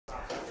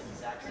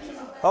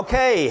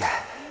Okay,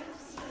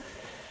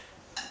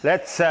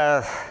 let's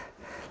talk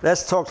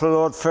to the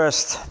Lord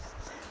first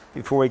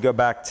before we go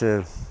back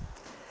to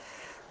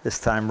this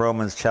time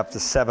Romans chapter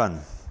 7.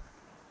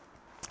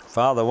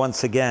 Father,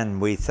 once again,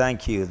 we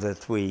thank you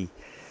that we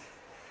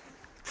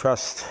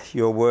trust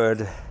your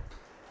word,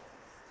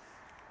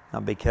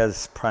 not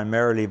because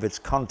primarily of its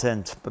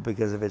content, but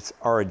because of its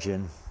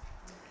origin,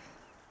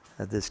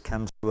 that this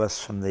comes to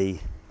us from the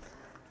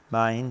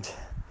mind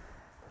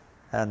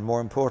and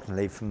more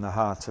importantly from the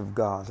heart of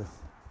God.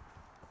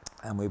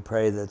 And we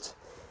pray that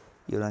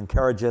you'll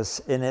encourage us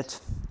in it,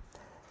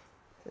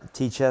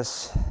 teach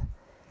us,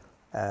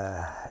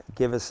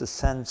 give us a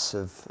sense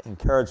of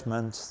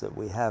encouragement that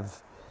we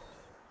have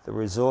the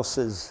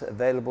resources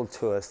available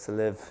to us to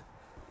live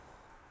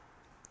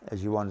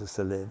as you want us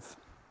to live.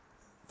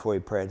 For we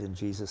pray it in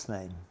Jesus'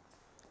 name.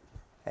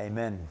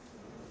 Amen.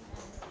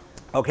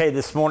 Okay,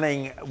 this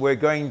morning we're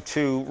going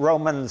to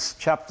Romans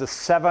chapter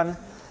 7.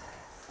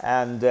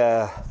 And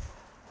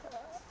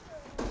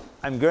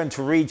I'm going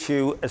to read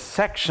you a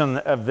section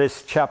of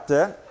this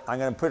chapter. I'm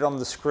going to put it on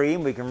the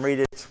screen. We can read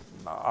it.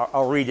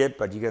 I'll read it,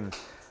 but you can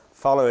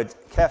follow it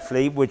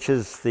carefully, which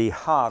is the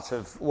heart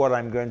of what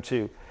I'm going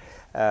to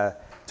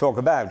talk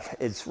about.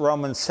 It's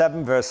Romans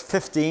 7, verse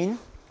 15.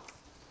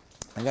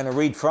 I'm going to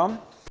read from.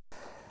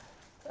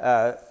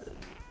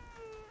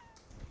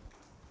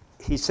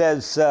 He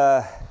says,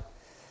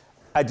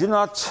 I do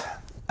not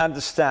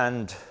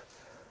understand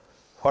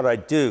what I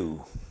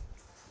do.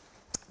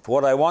 For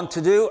what I want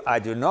to do, I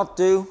do not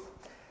do,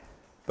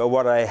 but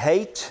what I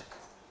hate,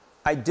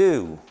 I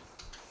do.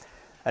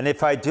 And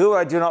if I do,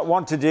 I do not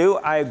want to do,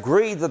 I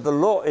agree that the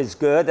law is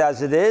good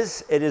as it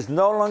is. It is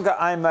no longer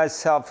I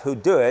myself who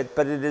do it,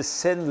 but it is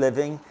sin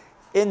living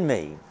in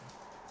me.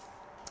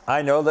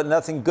 I know that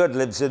nothing good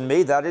lives in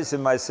me, that is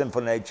in my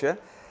sinful nature.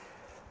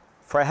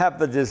 For I have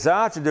the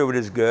desire to do what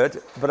is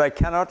good, but I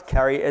cannot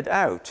carry it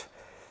out.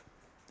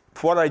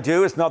 For what I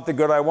do is not the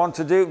good I want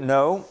to do,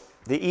 no,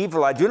 the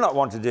evil I do not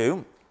want to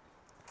do,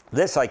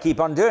 this I keep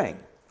on doing.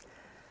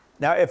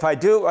 Now, if I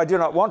do, I do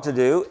not want to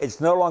do, it's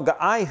no longer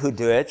I who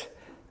do it,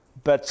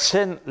 but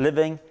sin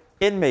living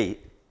in me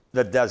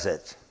that does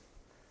it.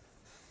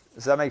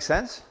 Does that make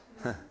sense?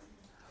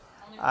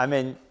 I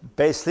mean,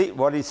 basically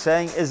what he's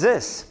saying is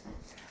this.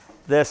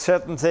 There are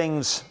certain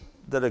things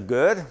that are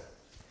good,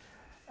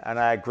 and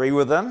I agree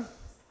with them,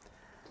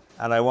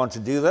 and I want to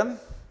do them,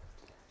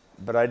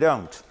 but I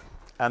don't.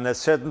 And there's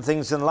certain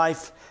things in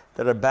life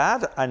that are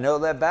bad. I know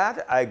they're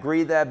bad. I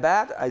agree they're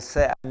bad. I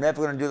say I'm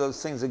never going to do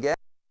those things again.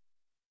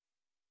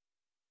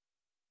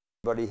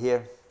 Anybody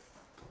here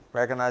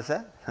recognize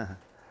that?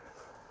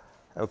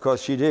 Of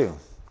course you do.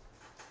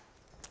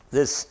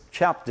 This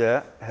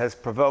chapter has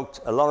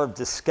provoked a lot of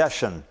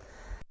discussion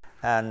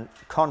and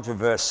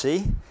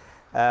controversy,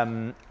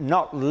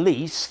 not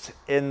least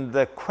in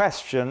the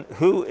question,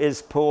 who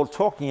is Paul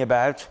talking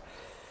about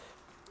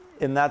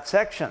in that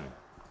section?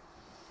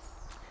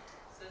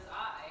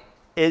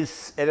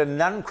 Is it a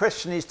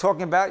non-Christian he's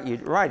talking about?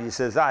 Right, he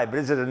says I. But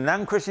is it a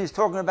non-Christian he's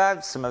talking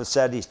about? Some have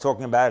said he's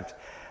talking about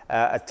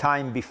a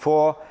time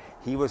before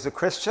he was a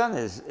Christian.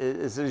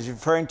 Is he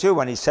referring to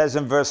when he says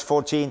in verse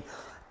 14,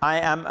 I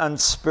am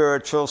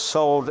unspiritual,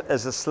 sold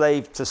as a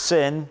slave to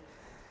sin?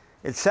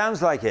 It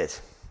sounds like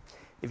it.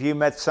 If you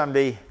met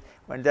somebody,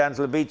 went down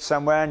to the beach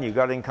somewhere and you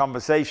got in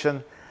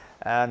conversation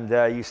and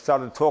you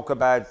started to talk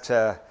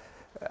about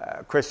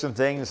Christian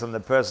things and the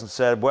person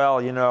said,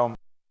 well, you know,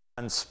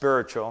 I'm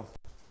spiritual.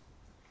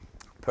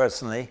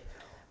 Personally,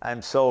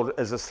 I'm sold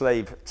as a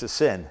slave to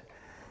sin.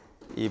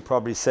 You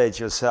probably say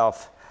to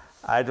yourself,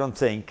 I don't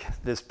think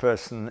this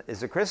person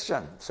is a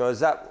Christian. So is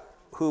that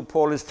who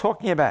Paul is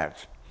talking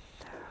about?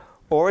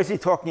 Or is he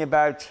talking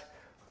about,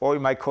 or you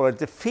might call it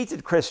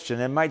defeated Christian?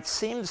 It might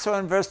seem so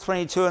in verse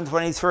 22 and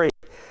 23,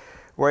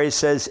 where he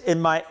says,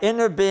 in my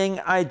inner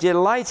being I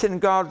delight in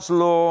God's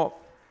law,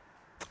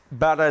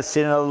 but I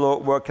see another law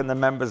at work in the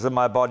members of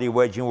my body,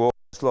 waging war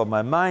against the law of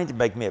my mind,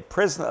 make me a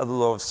prisoner of the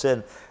law of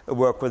sin at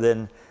work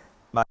within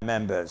my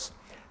members.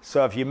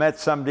 So if you met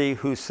somebody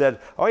who said,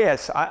 oh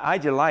yes, I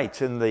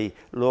delight in the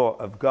law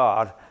of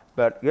God,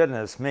 but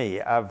goodness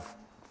me, I've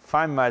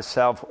find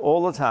myself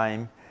all the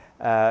time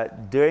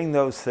doing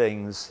those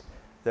things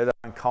that are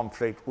in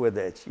conflict with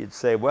it. You'd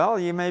say, well,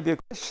 you may be a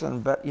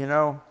Christian, but you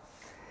know,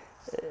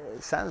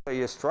 it sounds like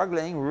you're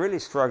struggling, really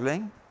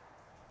struggling.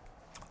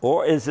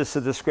 Or is this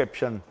a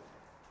description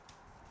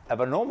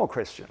of a normal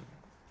Christian?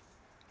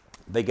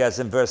 Because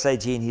in verse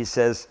 18 he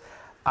says,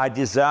 I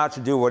desire to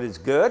do what is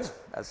good.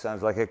 That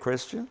sounds like a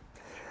Christian.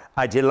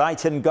 I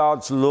delight in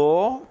God's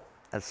law.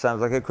 That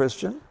sounds like a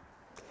Christian.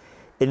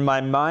 In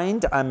my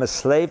mind, I'm a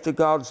slave to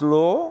God's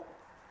law.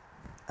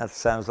 That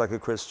sounds like a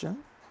Christian.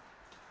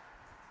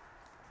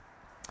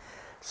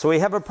 So we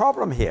have a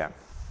problem here.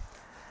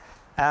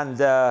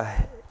 And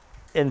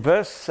in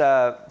verse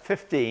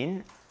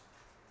 15,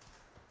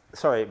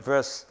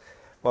 verse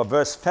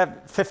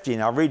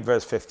 15, I'll read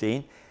verse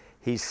 15.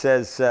 He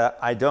says,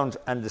 I don't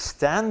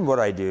understand what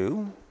I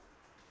do.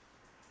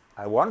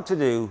 I want to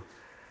do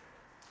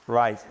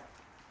right,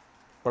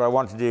 what I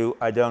want to do,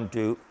 I don't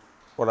do.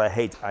 What I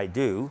hate, I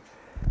do.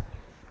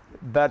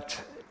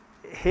 But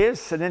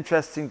here's an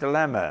interesting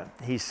dilemma.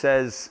 He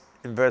says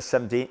in verse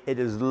 17, it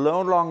is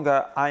no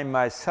longer I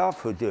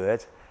myself who do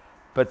it,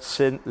 but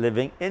sin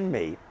living in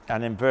me.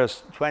 And in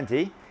verse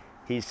 20,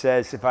 he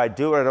says, if I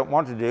do what I don't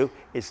want to do,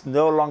 it's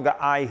no longer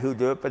I who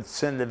do it, but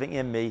sin living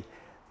in me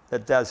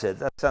that does it.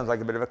 That sounds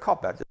like a bit of a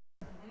cop-out.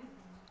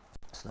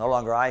 It's no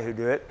longer I who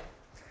do it.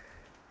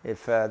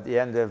 If at the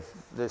end of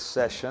this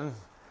session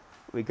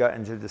we got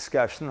into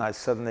discussion, I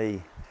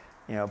suddenly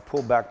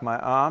pulled back my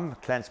arm,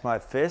 clenched my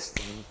fist,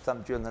 and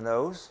thumped you in the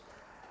nose,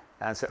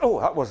 and said, oh,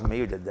 that wasn't me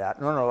who did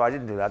that. No, I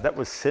didn't do that. That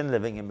was sin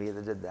living in me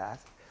that did that.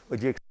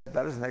 Would you accept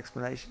that as an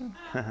explanation?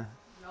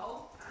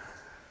 No.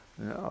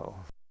 No.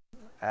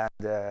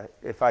 And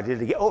if I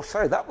did it again, oh,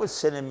 sorry, that was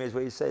sin in me, is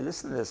where you say,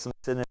 listen, there's some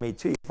sin in me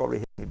too. You probably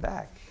hit me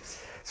back.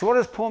 So what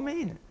does Paul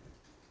mean?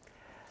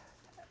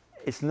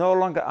 It's no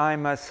longer I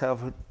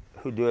myself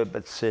who do it,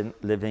 but sin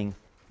living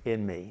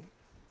in me.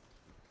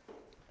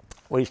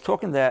 Well, he's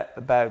talking there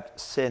about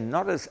sin,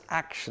 not as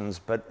actions,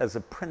 but as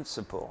a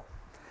principle.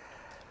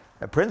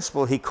 A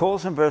principle, he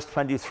calls in verse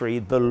 23,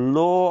 the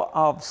law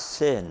of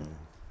sin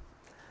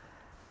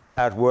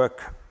at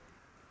work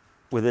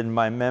within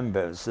my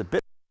members. A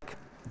bit like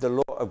the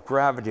law of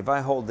gravity. If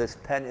I hold this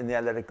pen in the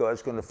air, let it go,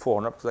 it's going to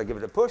fall, not because I give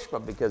it a push,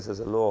 but because there's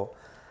a law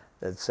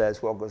that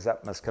says what goes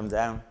up must come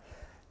down,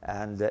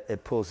 and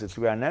it pulls it to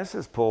the ground. Now,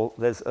 says Paul,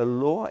 there's a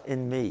law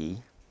in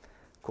me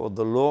called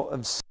the law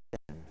of sin,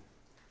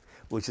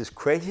 which is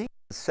creating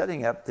and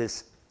setting up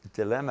this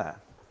dilemma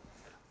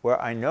where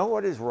I know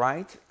what is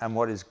right and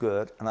what is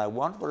good, and I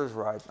want what is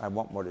right, and I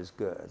want what is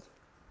good.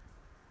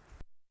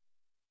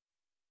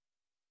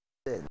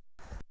 Sin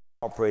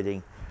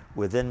operating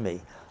within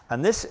me.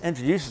 And this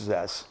introduces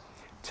us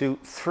to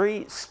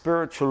three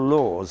spiritual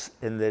laws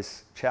in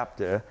this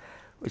chapter,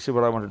 which is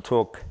what I want to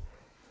talk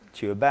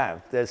to you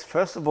about. There's,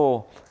 first of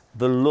all,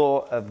 the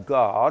law of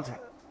God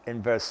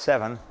in verse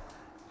 7.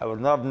 I would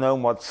not have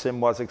known what sin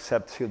was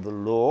except through the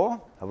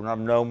law. I would not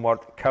have known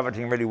what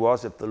coveting really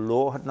was if the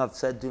law had not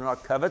said, do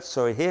not covet.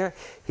 So here,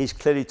 he's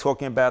clearly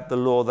talking about the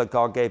law that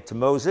God gave to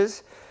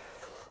Moses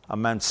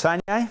on Mount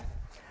Sinai.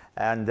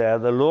 And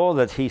the law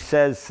that he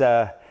says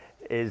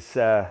is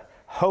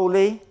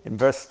holy. In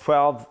verse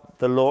 12,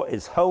 the law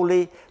is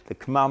holy. The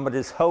commandment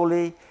is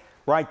holy,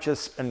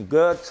 righteous, and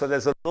good. So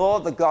there's a law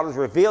that God has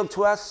revealed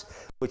to us,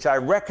 which I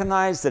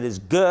recognize that is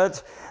good,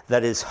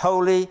 that is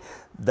holy,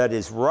 that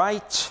is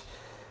right.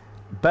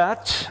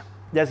 But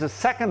there's a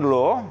second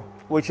law,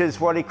 which is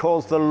what he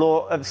calls the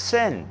law of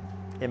sin.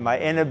 In my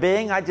inner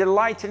being, I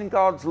delight in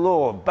God's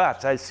law,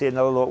 but I see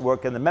another law at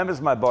work in the members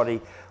of my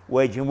body,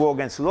 waging war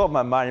against the law of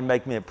my mind and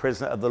making me a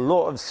prisoner of the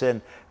law of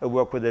sin at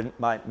work within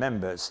my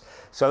members.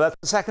 So that's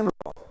the second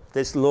law.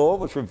 This law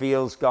which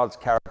reveals God's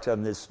character,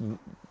 and this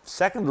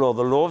second law,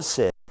 the law of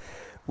sin,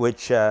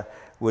 which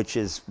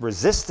is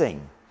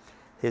resisting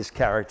his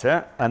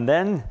character. And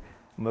then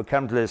we'll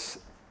come to this.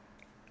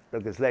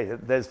 Look at this later.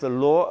 There's the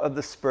law of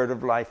the Spirit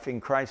of life in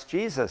Christ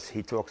Jesus,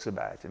 he talks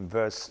about in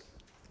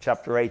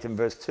chapter 8 and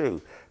verse 2.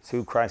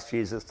 Through Christ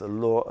Jesus, the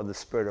law of the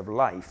Spirit of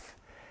life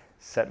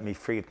set me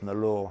free from the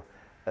law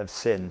of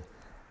sin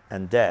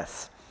and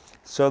death.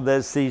 So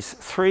there's these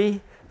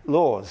three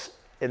laws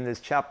in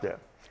this chapter.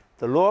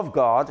 The law of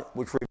God,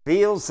 which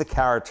reveals the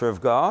character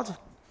of God.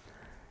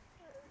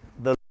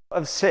 The law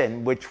of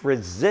sin, which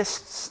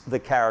resists the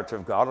character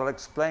of God. I'll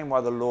explain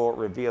why the law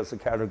reveals the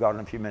character of God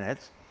in a few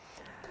minutes.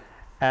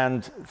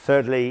 And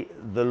thirdly,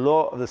 the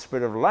law of the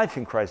Spirit of life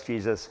in Christ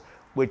Jesus,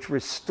 which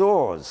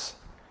restores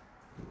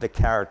the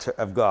character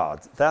of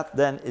God. That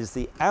then is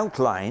the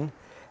outline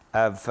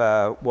of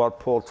what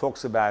Paul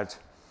talks about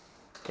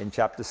in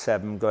chapter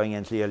 7, going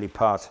into the early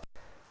part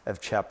of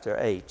chapter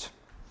 8.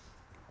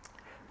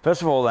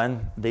 First of all,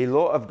 then, the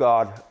law of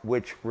God,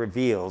 which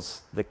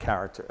reveals the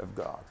character of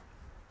God.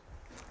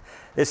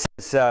 This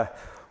is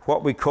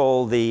what we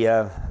call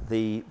the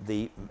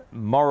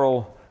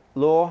moral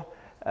law.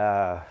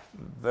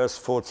 Verse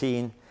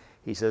 14,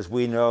 he says,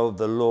 we know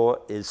the law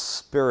is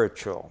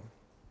spiritual.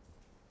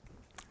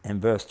 In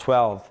verse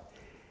 12,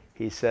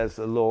 he says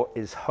the law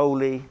is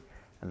holy,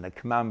 and the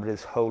commandment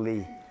is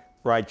holy,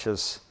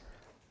 righteous,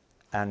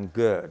 and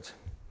good.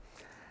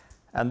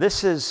 And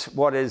this is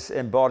what is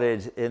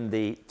embodied in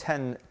the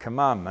Ten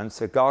Commandments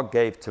that God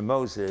gave to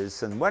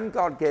Moses. And when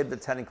God gave the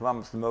Ten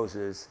Commandments to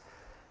Moses,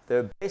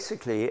 they're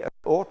basically an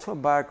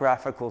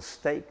autobiographical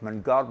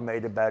statement God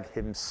made about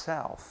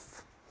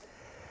himself.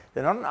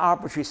 They're not an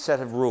arbitrary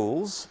set of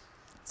rules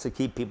to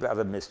keep people out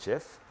of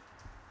mischief,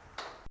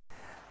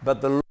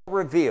 but the law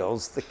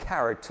reveals the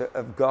character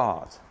of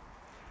God.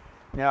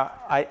 Now,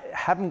 I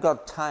haven't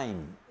got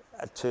time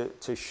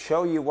to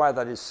show you why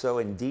that is so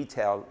in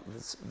detail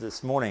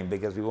this morning,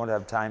 because we won't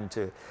have time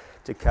to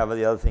cover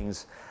the other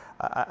things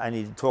I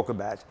need to talk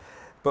about.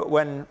 But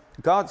when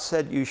God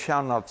said, you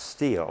shall not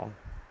steal,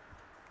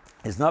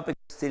 it's not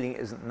because stealing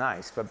isn't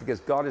nice, but because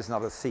God is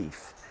not a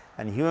thief,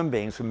 and human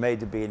beings were made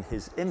to be in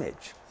his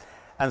image.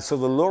 And so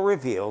the law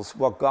reveals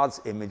what God's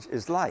image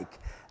is like.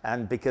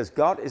 And because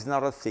God is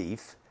not a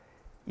thief,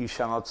 you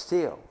shall not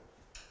steal.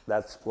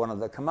 That's one of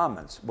the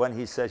commandments. When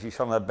he says you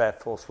shall not bear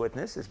false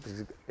witness,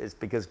 it's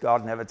because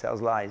God never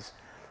tells lies,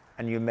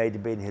 and you're made to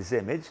be in his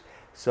image.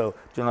 So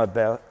do not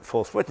bear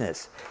false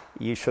witness.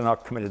 You shall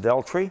not commit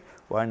adultery.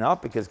 Why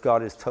not? Because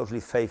God is totally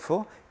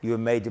faithful. You are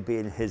made to be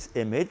in his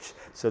image,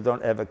 so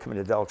don't ever commit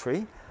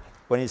adultery.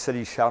 When he said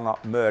you shall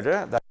not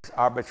murder, that is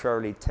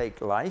arbitrarily take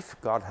life.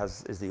 God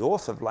is the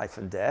author of life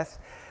and death,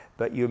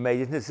 but you're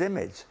made in his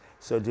image,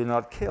 so do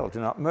not kill, do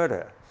not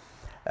murder.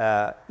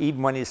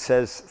 Even when he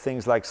says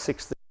things like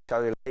 6 days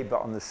shall you labor,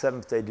 on the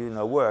 7th day do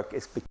no work,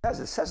 it's because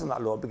it says in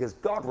that law, because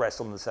God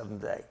rests on the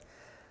 7th day.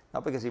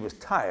 Not because he was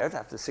tired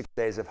after 6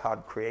 days of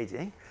hard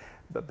creating,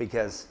 but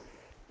because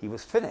he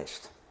was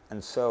finished.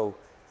 And so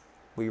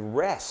we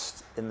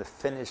rest in the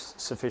finished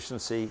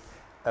sufficiency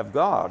of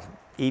God.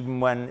 Even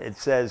when it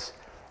says,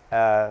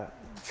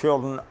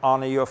 children,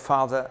 honor your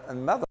father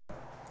and mother.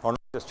 Or not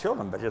just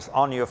children, but just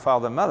honor your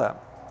father and mother.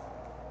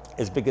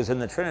 It's because in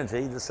the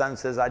Trinity, the Son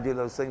says, I do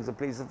those things that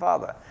please the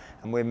Father.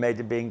 And we're made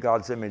to be in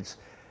God's image.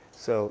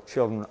 So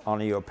children,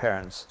 honor your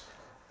parents.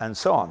 And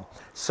so on.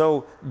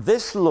 So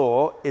this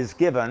law is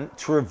given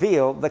to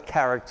reveal the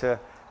character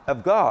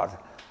of God.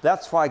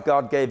 That's why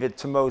God gave it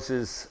to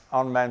Moses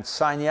on Mount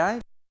Sinai,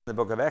 in the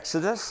book of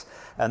Exodus.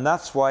 And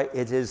that's why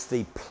it is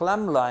the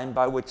plumb line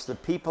by which the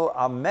people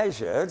are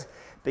measured,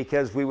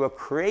 because we were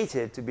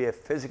created to be a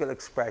physical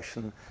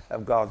expression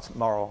of God's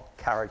moral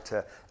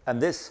character.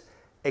 And this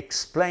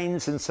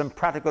explains in some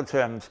practical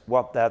terms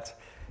what that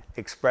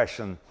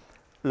expression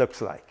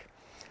looks like.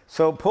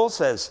 So Paul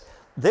says,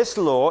 this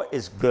law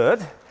is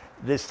good.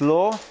 This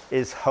law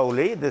is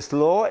holy. This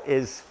law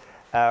is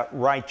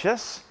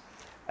righteous.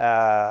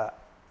 And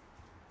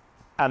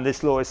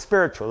this law is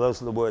spiritual.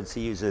 Those are the words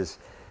he uses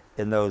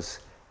in those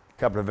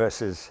couple of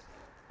verses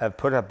I've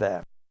put up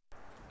there.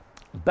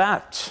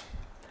 But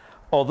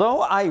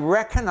although I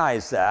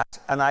recognize that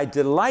and I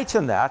delight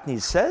in that, and he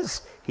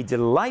says he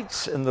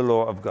delights in the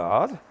law of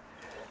God,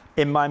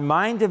 in my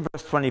mind in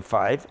verse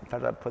 25, in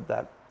fact I put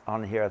that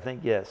on here, I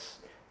think, yes.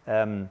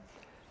 In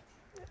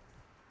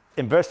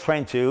verse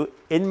 22,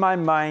 in my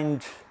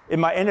mind, in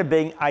my inner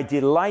being, I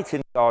delight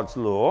in God's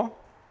law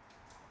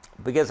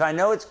because I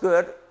know it's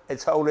good,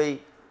 it's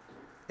holy,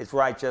 it's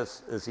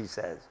righteous, as he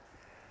says.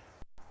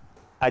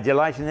 I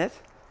delight in it.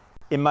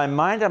 In my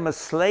mind, I'm a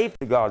slave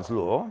to God's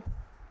law.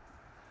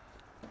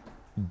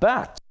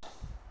 But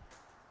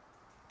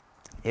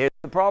here's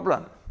the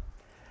problem.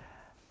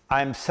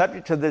 I'm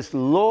subject to this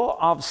law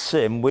of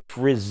sin which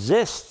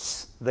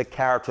resists the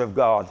character of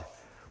God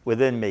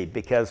within me,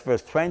 because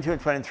verse 22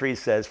 and 23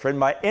 says, for in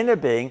my inner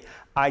being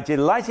I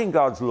delight in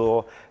God's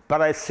law,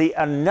 but I see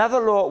another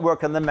law at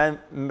work in the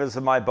members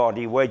of my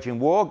body, waging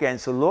war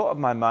against the law of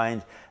my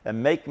mind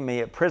and making me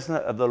a prisoner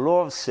of the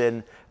law of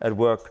sin at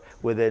work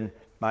within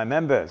my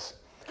members.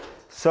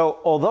 So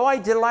although I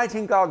delight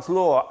in God's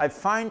law, I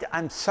find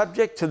I'm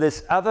subject to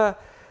this other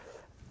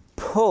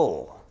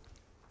pull,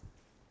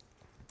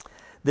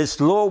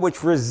 this law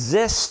which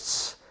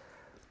resists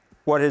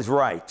what is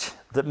right,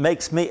 that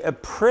makes me a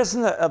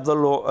prisoner of the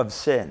law of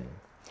sin.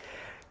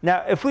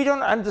 Now, if we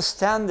don't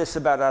understand this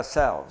about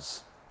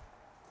ourselves,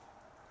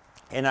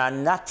 in our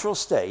natural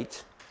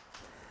state,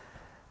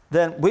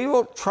 then we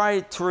will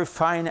try to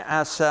refine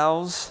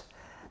ourselves,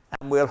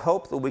 and we'll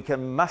hope that we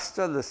can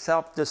muster the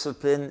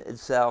self-discipline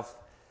itself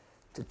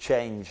to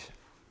change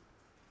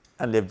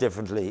and live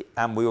differently,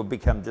 and we will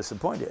become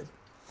disappointed.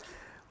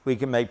 We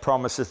can make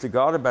promises to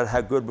God about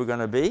how good we're going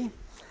to be,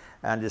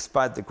 and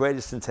despite the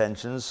greatest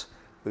intentions,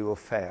 we will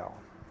fail.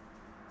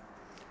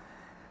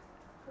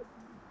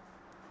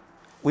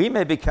 We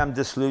may become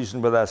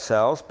disillusioned with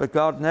ourselves, but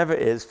God never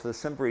is, for the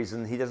simple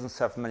reason he doesn't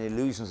suffer many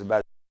illusions about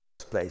it in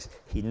the first place.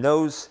 He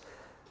knows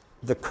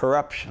the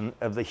corruption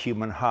of the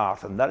human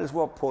heart, and that is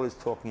what Paul is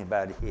talking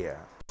about here.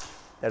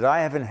 That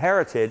I have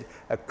inherited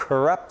a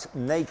corrupt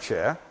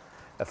nature,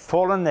 a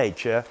fallen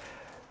nature,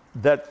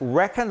 that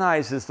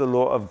recognizes the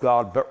law of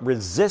God but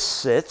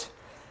resists it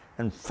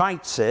and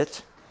fights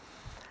it.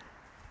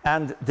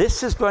 And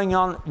this is going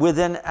on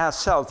within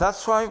ourselves.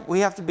 That's why we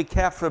have to be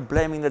careful of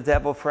blaming the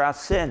devil for our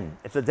sin.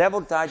 If the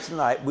devil died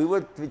tonight, we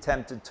would be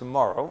tempted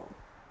tomorrow,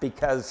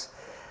 because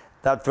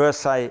that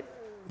verse I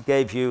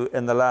gave you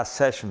in the last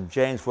session,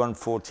 James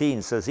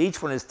 1:14, says,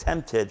 each one is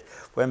tempted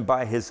when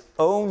by his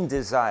own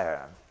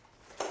desire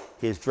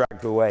he is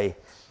dragged away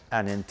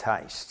and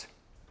enticed.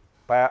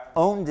 By our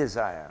own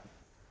desire.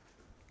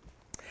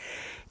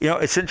 You know,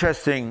 it's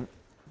interesting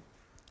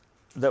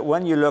that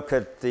when you look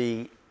at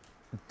the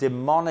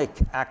demonic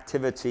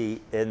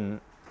activity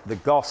in the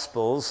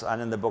Gospels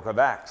and in the book of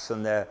Acts,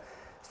 and there are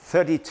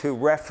 32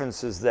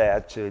 references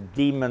there to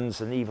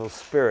demons and evil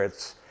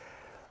spirits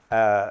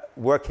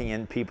working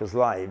in people's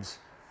lives.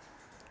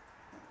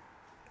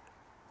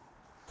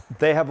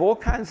 They have all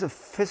kinds of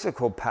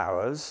physical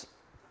powers,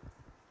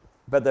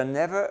 but they're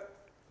never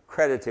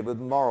credited with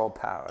moral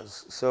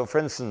powers. So, for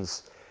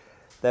instance,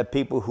 there are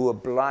people who are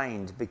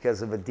blind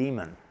because of a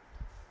demon.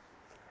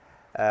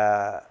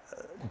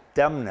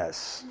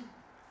 Dumbness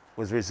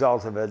was a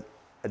result of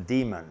a a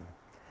demon.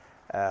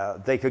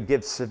 They could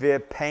give severe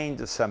pain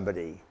to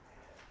somebody.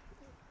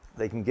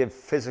 They can give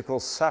physical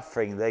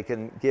suffering. They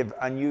can give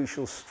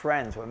unusual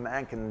strength. A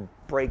man can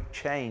break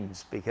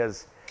chains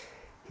because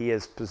he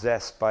is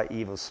possessed by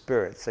evil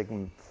spirits. They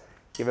can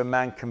give a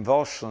man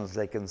convulsions.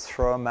 They can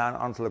throw a man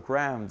onto the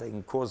ground. They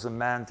can cause a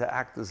man to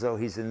act as though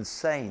he's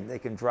insane. They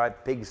can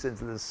drive pigs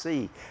into the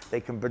sea.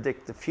 They can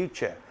predict the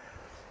future.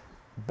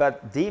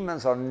 But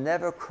demons are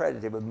never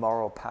credited with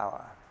moral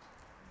power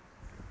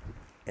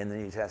in the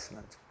New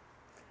Testament.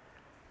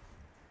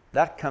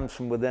 That comes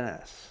from within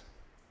us.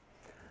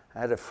 I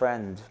had a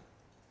friend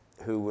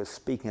who was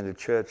speaking at a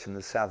church in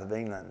the south of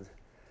England,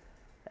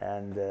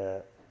 and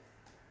a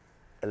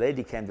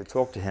lady came to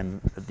talk to him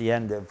at the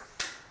end of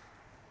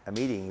a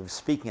meeting he was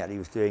speaking at. He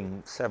was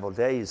doing several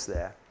days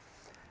there.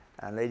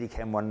 And a lady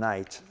came one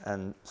night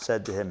and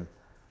said to him,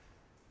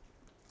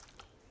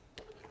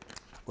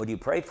 "Would you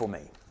pray for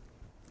me?"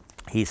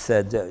 He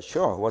said,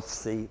 "Sure,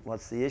 what's the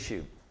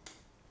issue?"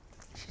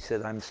 She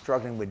said, "I'm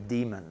struggling with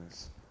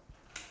demons."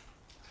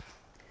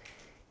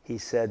 He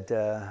said,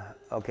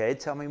 "Okay,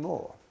 tell me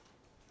more."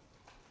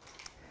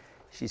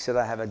 She said,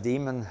 "I have a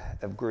demon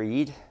of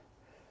greed,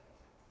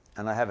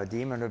 and I have a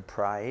demon of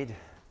pride,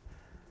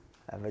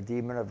 I have a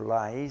demon of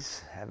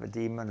lies, I have a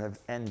demon of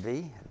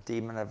envy, a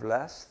demon of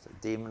lust, a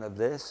demon of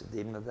this, a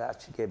demon of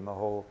that." She gave him a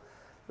whole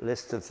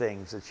list of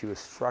things that she was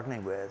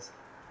struggling with.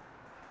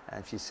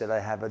 And she said, I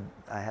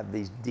have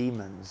these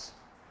demons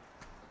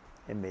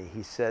in me.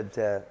 He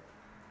said,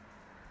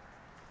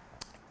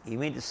 "You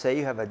mean to say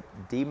you have a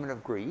demon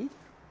of greed?"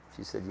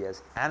 She said,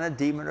 "Yes. And a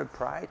demon of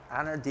pride,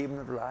 and a demon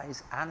of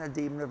lies, and a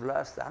demon of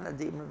lust, and a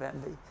demon of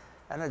envy,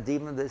 and a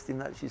demon of this,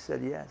 demon of that." She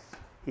said, "Yes."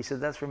 He said,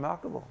 "That's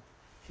remarkable."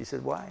 She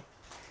said, "Why?"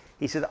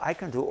 He said, "I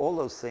can do all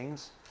those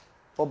things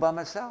all by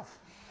myself."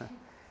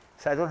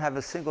 So I don't have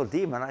a single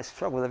demon. I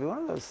struggle with every one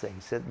of those things.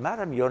 He said,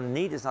 "Madam, your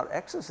need is not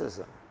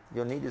exorcism.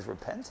 Your need is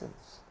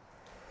repentance.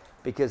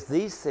 Because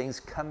these things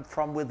come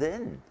from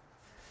within.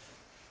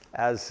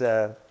 As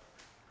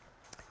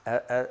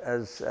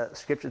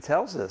Scripture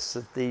tells us,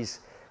 that these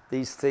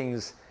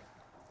things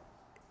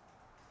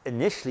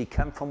initially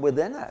come from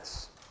within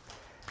us.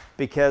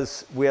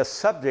 Because we are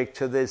subject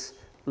to this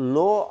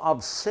law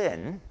of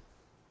sin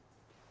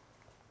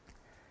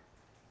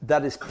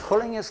that is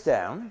pulling us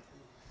down.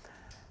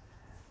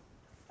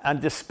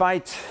 And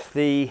despite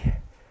the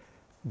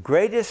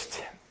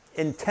greatest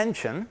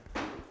intention,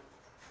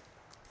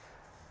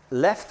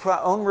 left to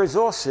our own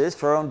resources,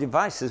 for our own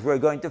devices, we're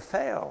going to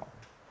fail.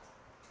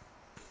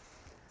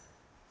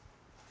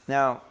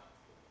 Now,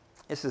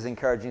 this is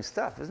encouraging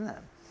stuff, isn't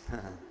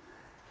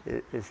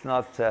it? It's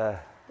not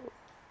what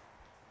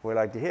we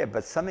like to hear,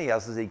 but something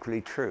else is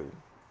equally true.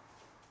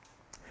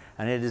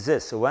 And it is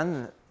this: so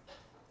when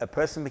a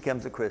person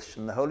becomes a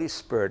Christian, the Holy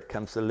Spirit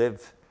comes to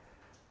live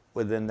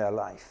within their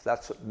life.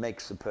 That's what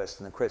makes a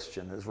person a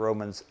Christian. As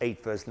Romans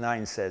 8 verse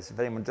 9 says, if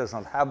anyone does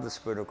not have the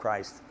Spirit of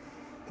Christ,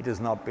 he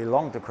does not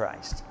belong to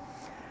Christ.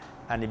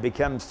 And he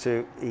comes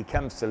to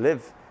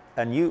live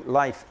a new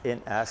life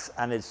in us,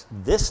 and it's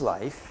this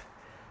life,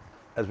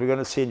 as we're going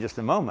to see in just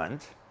a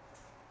moment,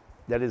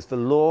 that is the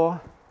law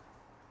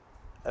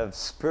of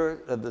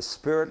the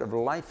Spirit of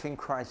life in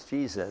Christ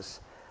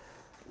Jesus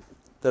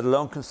that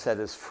alone can set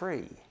us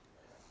free.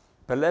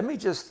 But let me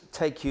just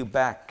take you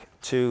back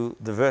to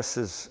the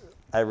verses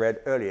I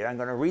read earlier. I'm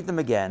going to read them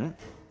again,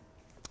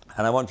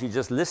 and I want you to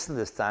just listen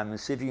this time and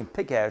see if you can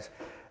pick out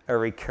a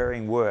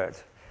recurring word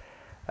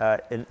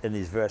in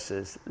these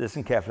verses.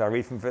 Listen carefully. I'll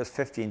read from verse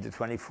 15 to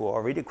 24.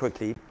 I'll read it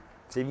quickly,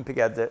 so you can pick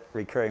out the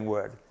recurring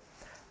word.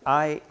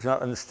 "I do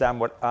not understand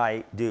what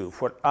I do.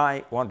 For what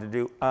I want to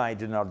do, I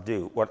do not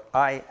do. What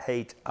I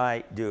hate,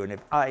 I do. And if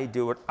I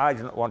do what I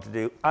do not want to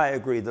do, I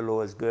agree the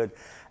law is good.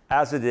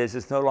 As it is,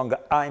 it's no longer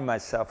I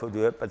myself who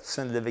do it, but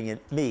sin living in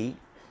me.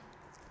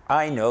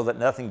 I know that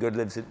nothing good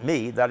lives in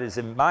me, that is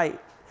in my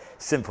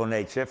sinful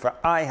nature, for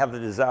I have the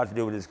desire to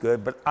do what is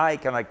good, but I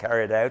cannot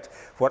carry it out.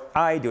 What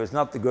I do is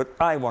not the good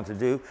I want to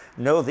do.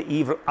 No, the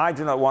evil I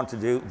do not want to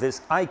do, this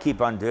I keep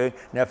on doing.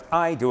 Now if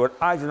I do what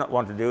I do not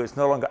want to do, it's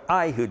no longer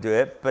I who do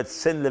it, but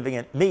sin living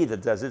in me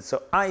that does it.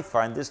 So I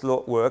find this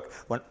law at work.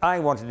 When I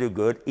want to do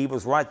good,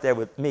 evil's right there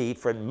with me,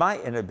 for in my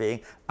inner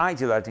being, I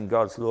delight in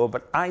God's law,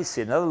 but I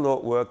see another law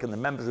at work in the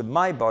members of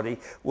my body,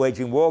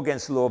 waging war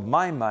against the law of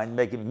my mind,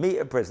 making me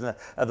a prisoner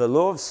of the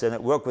law of sin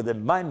at work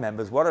within my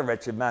members. What a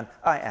wretched man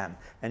I am."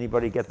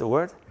 Anybody get the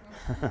word?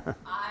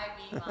 I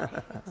mean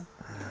mine.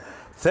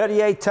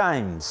 38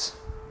 times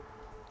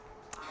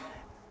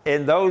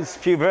in those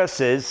few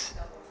verses.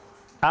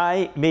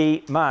 I,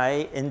 me,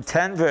 my, in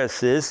 10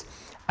 verses.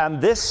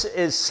 And this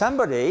is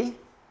somebody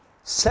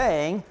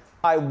saying,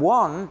 I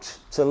want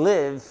to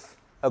live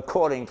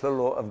according to the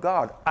law of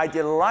God. I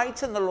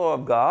delight in the law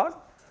of God.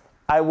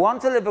 I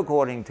want to live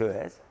according to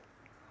it.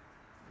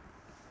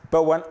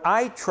 But when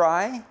I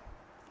try,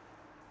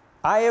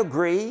 I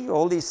agree,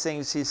 all these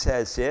things he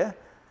says here.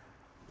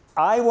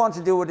 I want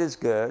to do what is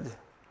good.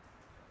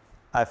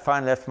 I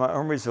find left my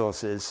own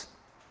resources,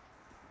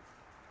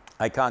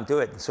 I can't do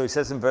it. So he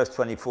says in verse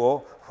 24,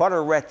 what a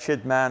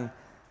wretched man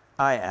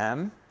I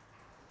am,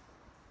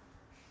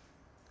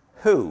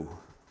 who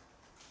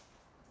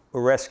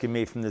will rescue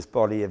me from this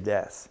body of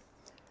death?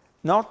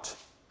 Not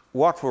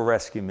what will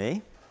rescue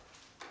me.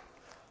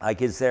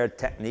 Like, is there a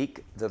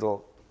technique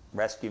that'll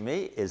rescue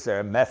me? Is there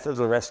a method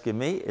that'll rescue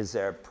me? Is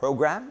there a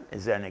program?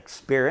 Is there an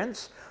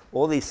experience?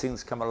 All these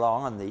things come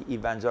along on the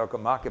evangelical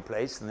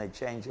marketplace, and they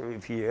change every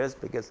few years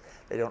because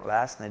they don't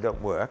last and they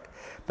don't work.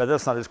 But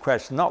that's not his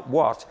question. Not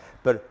what,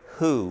 but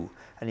who.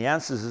 And he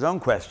answers his own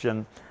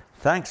question.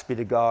 Thanks be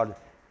to God,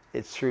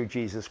 it's through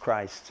Jesus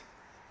Christ,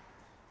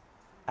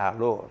 our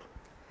Lord.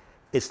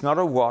 It's not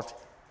a what,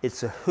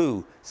 it's a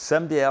who.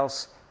 Somebody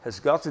else has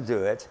got to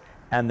do it.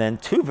 And then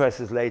 2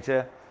 verses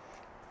later,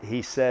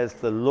 he says,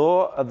 the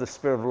law of the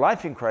Spirit of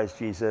life in Christ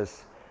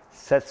Jesus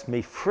sets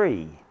me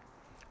free.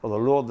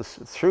 Or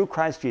through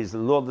Christ Jesus, the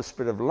law of the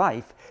Spirit of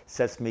life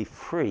sets me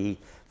free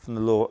from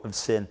the law of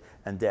sin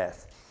and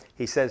death.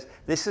 He says,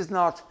 this is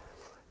not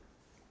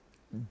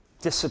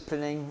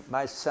disciplining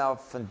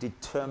myself and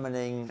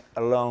determining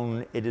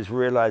alone. It is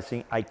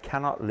realizing I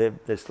cannot live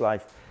this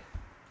life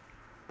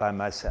by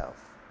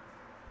myself.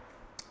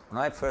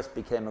 When I first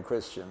became a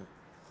Christian,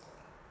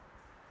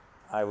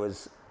 I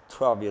was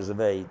 12 years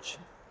of age.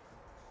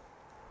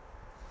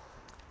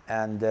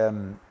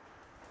 And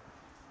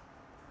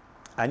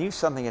I knew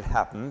something had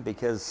happened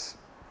because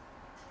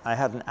I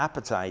had an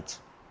appetite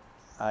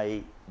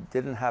I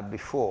didn't have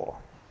before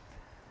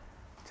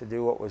to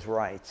do what was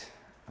right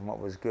and what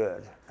was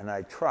good. And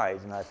I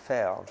tried and I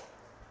failed.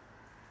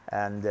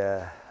 And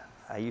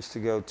I used to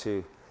go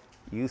to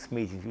youth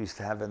meetings we used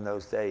to have in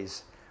those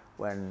days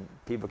when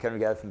people came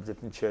together from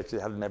different churches. They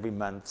had them every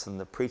month, and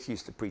the preacher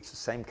used to preach the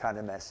same kind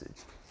of message.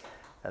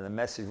 And the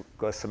message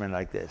goes something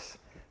like this.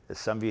 There's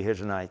some of you here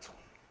tonight,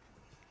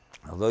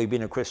 although you've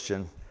been a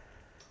Christian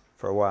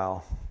for a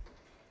while,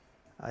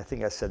 I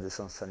think I said this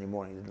on Sunday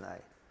morning, didn't I?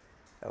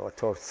 Or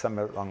talked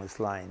somewhere along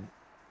this line.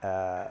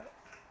 Although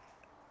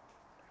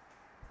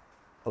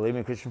you've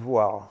been a Christian for a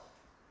while,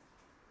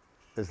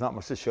 there's not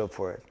much to show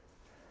for it.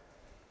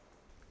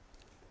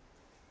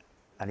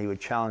 And he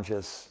would challenge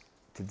us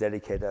to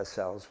dedicate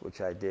ourselves, which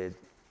I did,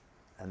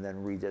 and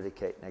then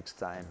rededicate next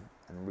time,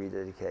 and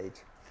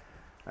rededicate.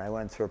 And I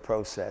went through a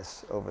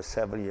process over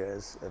several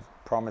years of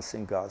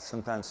promising God,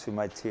 sometimes through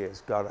my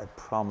tears, God, I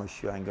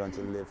promise you I'm going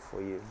to live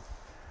for you.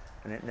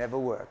 And it never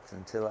worked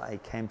until I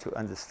came to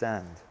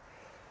understand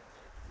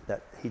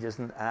that he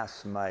doesn't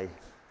ask for my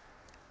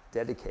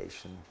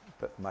dedication,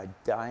 but my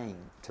dying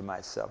to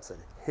myself, that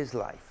his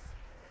life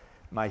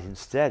might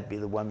instead be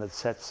the one that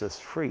sets us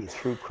free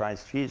through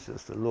Christ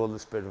Jesus. The Lord, the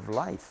Spirit of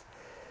life,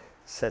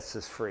 sets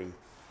us free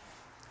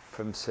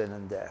from sin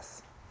and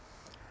death.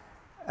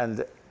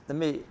 And let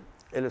me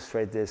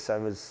illustrate this. I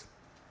was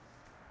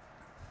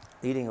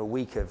leading a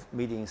week of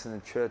meetings in a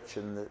church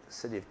in the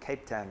city of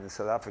Cape Town in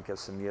South Africa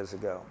some years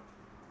ago.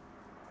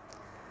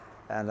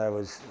 And I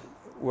was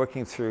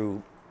working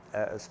through,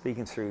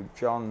 speaking through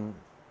John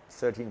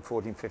 13,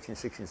 14, 15,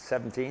 16,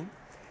 17,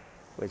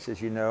 which,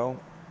 as you know,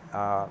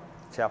 are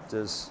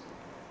chapters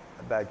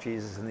about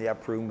Jesus in the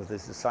upper room with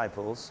his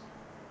disciples.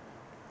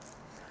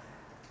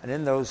 And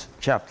in those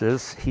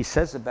chapters, he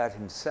says about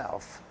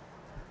himself,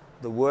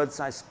 the words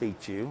I speak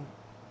to you,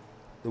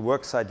 the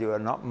works I do are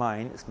not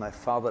mine, it's my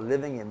Father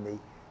living in me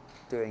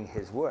doing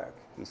his work.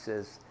 He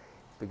says,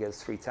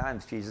 because 3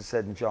 times Jesus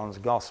said in John's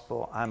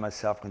gospel, I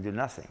myself can do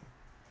nothing.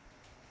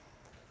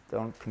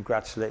 Don't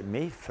congratulate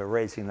me for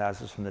raising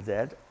Lazarus from the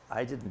dead.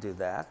 I didn't do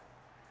that.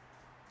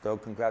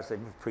 Don't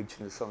congratulate me for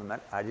preaching the Sermon on the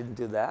Mount. I didn't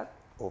do that.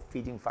 Or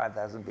feeding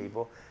 5,000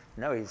 people.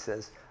 No, he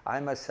says, I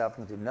myself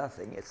can do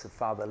nothing. It's the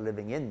Father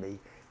living in me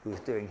who is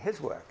doing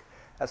his work.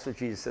 That's what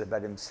Jesus said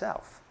about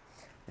himself.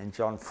 In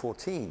John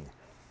 14,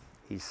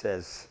 he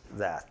says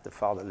that, the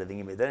Father living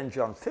in me. Then in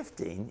John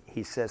 15,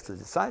 he says to the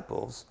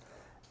disciples,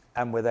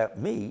 and without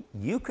me,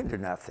 you can do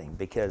nothing,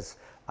 because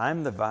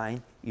I'm the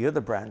vine, you're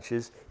the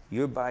branches,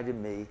 you abide in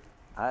me,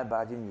 I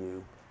abide in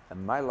you,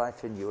 and my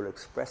life in you will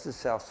express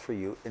itself through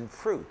you in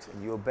fruit,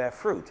 and you will bear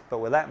fruit. But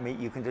without me,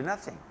 you can do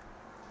nothing.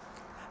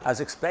 I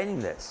was explaining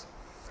this.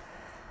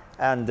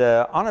 And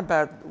on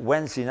about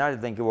Wednesday night, I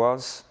think it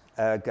was,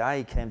 a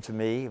guy came to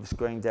me. He was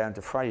going down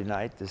to Friday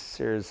night, this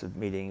series of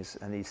meetings,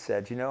 and he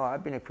said, you know,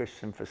 I've been a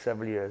Christian for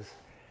several years.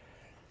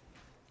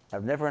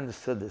 I've never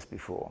understood this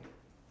before.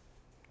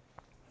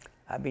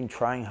 I've been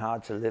trying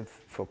hard to live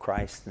for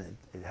Christ, and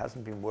it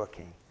hasn't been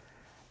working.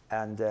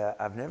 And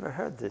I've never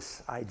heard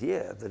this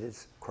idea that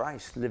it's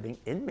Christ living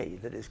in me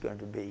that is going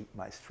to be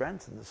my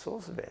strength and the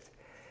source of it.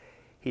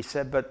 He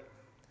said, but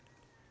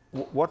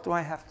what do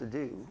I have to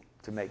do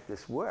to make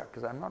this work?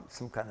 Because I'm not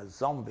some kind of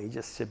zombie,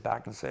 just sit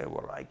back and say,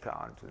 well, I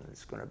can't, and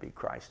it's going to be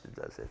Christ that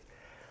does it.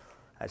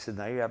 I said,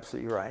 no, you're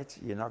absolutely right.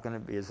 You're not going to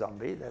be a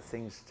zombie. There are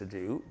things to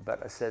do.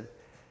 But I said,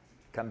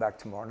 come back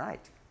tomorrow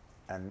night,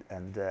 and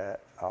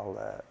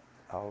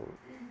I'll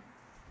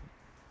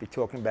be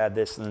talking about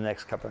this in the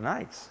next couple of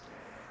nights.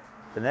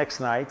 The next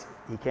night,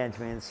 he came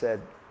to me and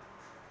said,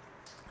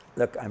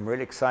 look, I'm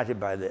really excited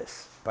by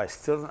this, but I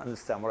still don't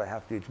understand what I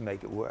have to do to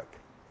make it work.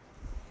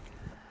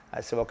 I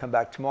said, well, come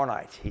back tomorrow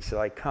night. He said,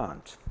 I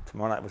can't.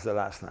 Tomorrow night was the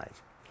last night.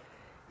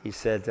 He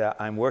said,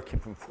 I'm working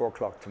from 4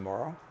 o'clock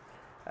tomorrow.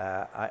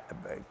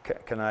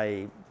 Can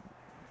I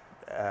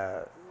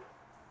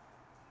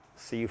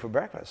see you for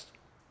breakfast?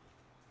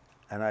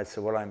 And I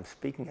said, well, I'm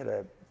speaking at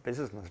a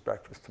businessman's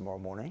breakfast tomorrow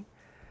morning,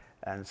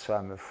 and so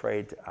I'm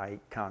afraid I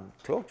can't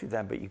talk to you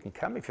then, but you can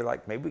come if you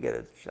like. Maybe we get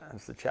a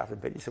chance to chat a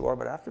bit. He said, what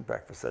about after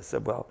breakfast? I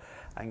said, well,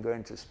 I'm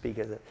going to speak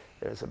at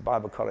there's a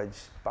Bible college,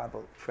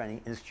 Bible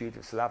Training Institute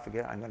of South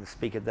Africa. I'm going to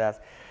speak at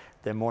that,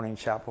 their morning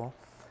chapel.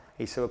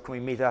 He said, well, can we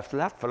meet after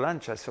that for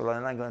lunch? I said, well,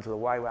 I'm going to the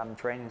YWAM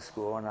training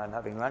school, and I'm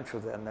having lunch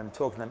with them, and I'm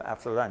talking to them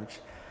after lunch.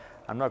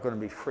 I'm not going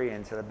to be free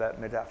until about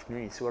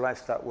mid-afternoon. He said, well, I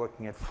start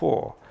working at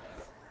 4.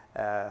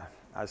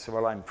 I said,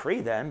 well, I'm free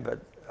then, but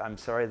I'm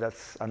sorry,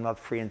 I'm not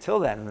free until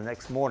then. And the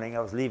next morning, I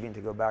was leaving to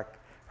go back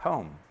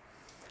home.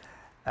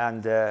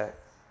 And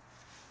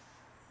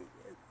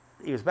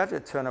he was about to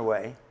turn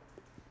away.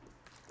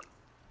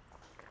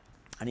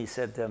 And he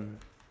said,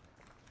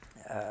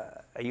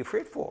 are you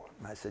free at 4?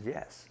 And I said,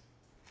 yes.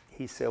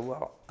 He said,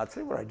 well, I'll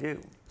tell you what I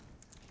do.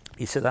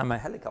 He said, I'm a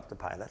helicopter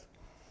pilot.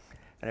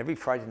 And every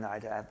Friday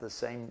night, I have the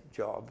same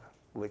job,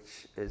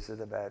 which is at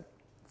about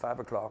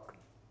 5 o'clock.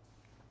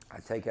 I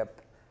take up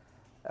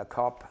a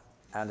cop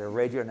and a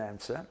radio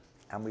announcer,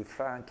 and we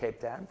fly on Cape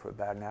Town for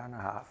about an hour and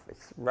a half.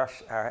 It's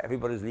rush hour.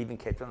 Everybody's leaving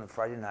Cape Town on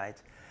Friday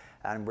night,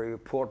 and we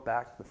report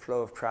back the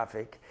flow of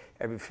traffic.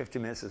 Every 50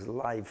 minutes is a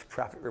live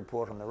traffic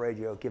report on the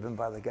radio given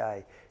by the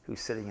guy who's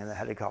sitting in the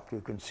helicopter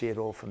who can see it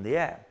all from the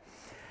air.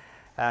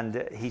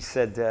 And he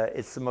said,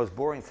 it's the most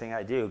boring thing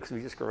I do, because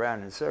we just go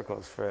around in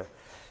circles for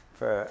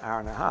an hour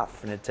and a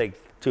half, and it takes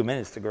 2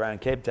 minutes to go around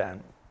Cape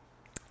Town.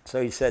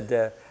 So he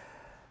said,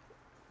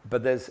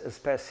 but there's a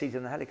spare seat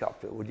in the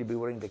helicopter. Would you be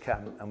willing to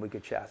come and we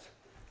could chat?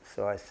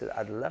 So I said,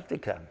 I'd love to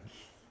come.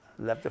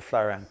 I'd love to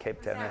fly around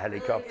Cape Town in a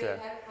helicopter. Really good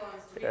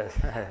headphones to be able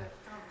to have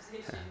a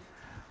conversation.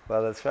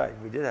 Well, that's right.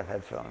 We did have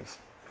headphones.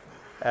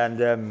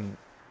 And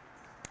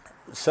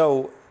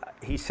so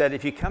he said,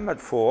 if you come at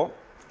 4,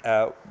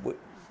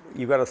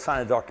 you've got to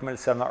sign a document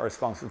that says I'm not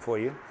responsible for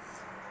you.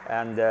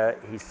 And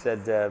he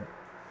said,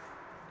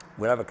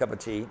 we'll have a cup of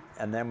tea,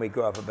 and then we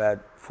go up about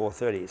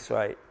 4:30. So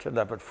I turned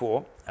up at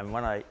 4, and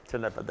when I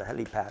turned up at the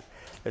helipad,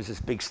 there's this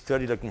big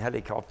sturdy-looking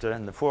helicopter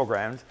in the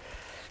foreground,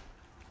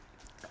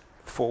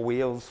 4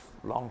 wheels,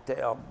 long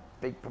tail,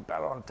 big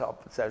propeller on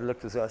top. So it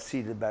looked as though I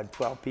seated about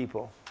 12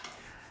 people.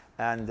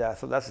 And I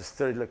thought, that's a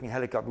sturdy-looking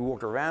helicopter. We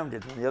walked around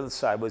it, and on the other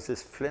side was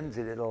this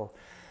flimsy little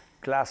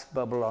glass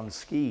bubble on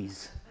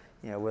skis,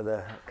 with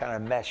a kind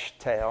of mesh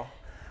tail,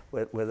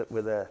 with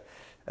a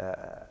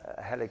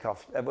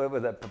helicopter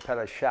with a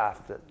propeller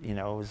shaft that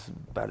was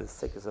about as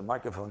thick as a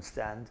microphone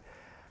stand.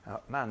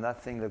 Man,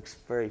 that thing looks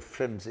very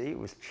flimsy. It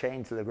was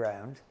chained to the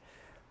ground.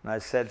 And I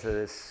said to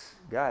this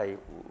guy,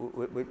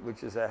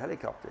 which is a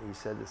helicopter, he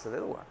said, it's the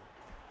little one.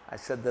 I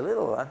said, the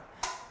little one?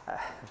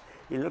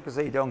 You look as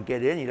though you don't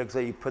get in. You look as though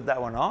you put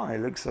that one on. It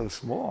looks so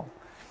small.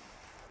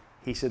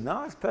 He said,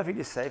 no, it's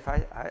perfectly safe.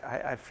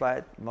 I fly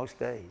it most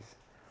days.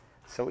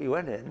 So we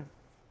went in.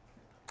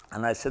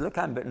 And I said, look,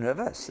 I'm a bit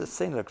nervous. This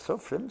thing looks so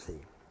flimsy.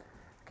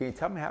 Can you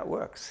tell me how it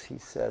works? He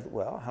said,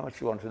 well, how much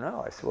do you want to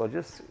know? I said, well,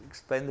 just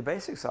explain the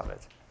basics of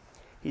it.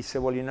 He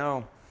said, well,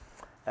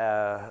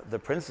 the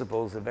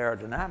principles of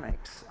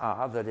aerodynamics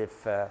are that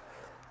if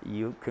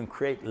you can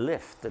create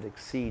lift that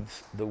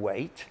exceeds the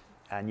weight,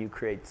 and you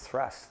create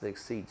thrust that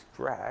exceeds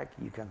drag,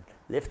 you can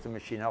lift the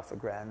machine off the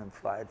ground and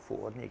fly it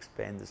forward. And he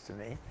explained this to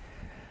me.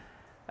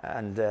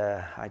 And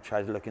I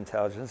tried to look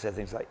intelligent, say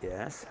things like,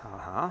 yes,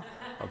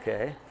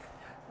 okay.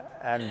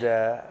 And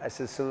I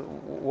said, so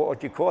what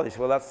would you call this?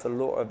 Well, that's the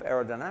law of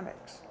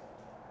aerodynamics.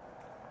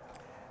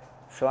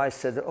 So I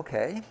said,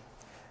 okay,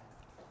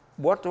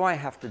 what do I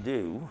have to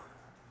do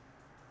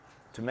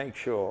to make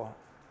sure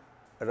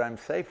that I'm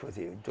safe with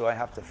you? Do I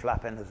have to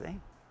flap anything?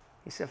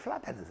 He said,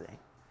 flap anything?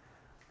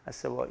 I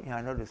said, well,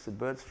 I noticed the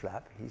birds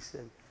flap. He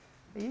said,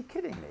 are you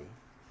kidding me?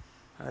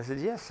 And I said,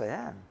 yes, I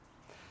am.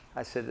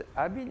 I said,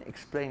 I've been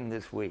explaining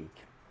this week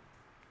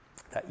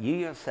that you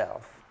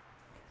yourself,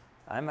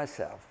 I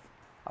myself,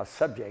 are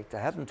subject,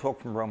 I hadn't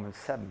talked from Romans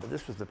 7, but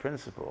this was the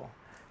principle,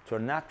 to a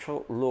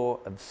natural law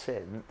of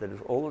sin that is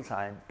all the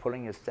time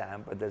pulling us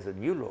down, but there's a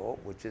new law,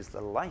 which is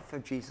the life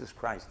of Jesus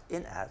Christ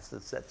in us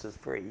that sets us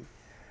free.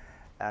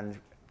 And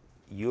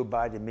you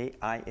abide in me,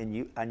 I in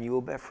you, and you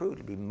will bear fruit.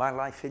 It'll be my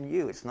life in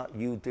you. It's not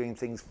you doing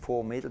things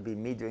for me, it'll be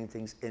me doing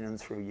things in and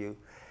through you,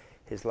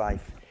 his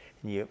life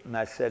in you. And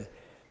I said,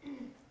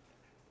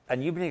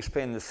 and you've been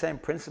explaining the same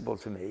principle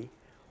to me,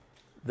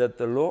 that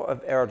the law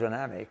of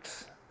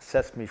aerodynamics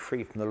sets me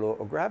free from the law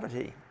of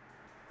gravity.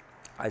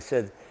 I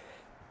said,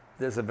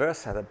 there's a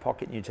verse out of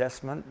Pocket New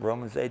Testament,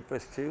 Romans 8,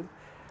 verse 2,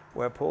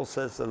 where Paul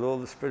says, the law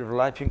of the Spirit of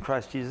life in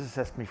Christ Jesus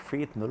sets me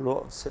free from the law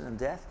of sin and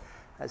death.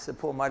 I said,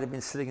 Paul might have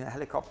been sitting in a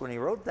helicopter when he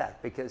wrote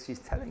that, because he's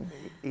telling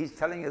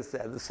us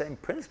there the same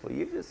principle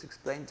you just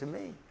explained to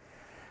me,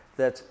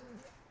 that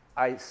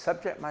I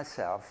subject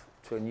myself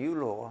to a new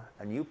law,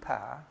 a new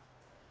power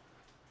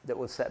that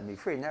will set me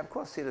free. Now, of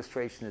course, the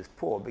illustration is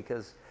poor,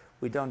 because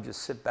we don't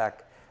just sit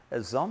back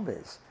as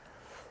zombies.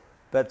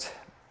 But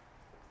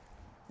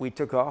we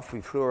took off,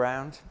 we flew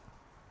around.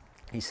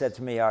 He said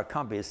to me, "Oh, it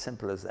can't be as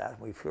simple as that."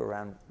 We flew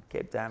around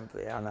Cape Town for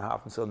an hour and a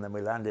half and so on, and then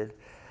we landed.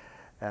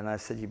 And I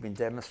said, "You've been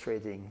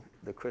demonstrating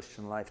the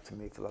Christian life to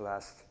me for the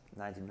last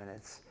 90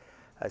 minutes.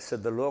 I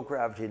said, "The law of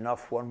gravity not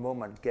for one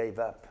moment gave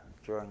up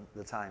during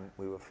the time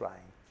we were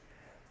flying.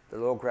 The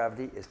law of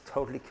gravity is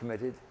totally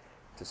committed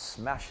to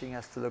smashing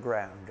us to the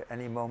ground at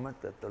any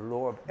moment that the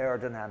law of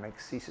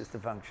aerodynamics ceases to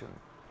function.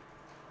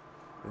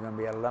 We're going to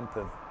be a lump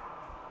of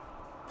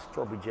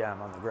strawberry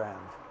jam on the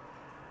ground."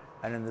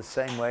 And in the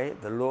same way,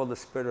 the law of the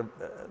spirit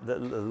of the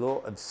law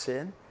of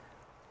sin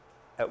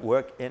at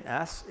work in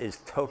us is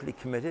totally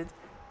committed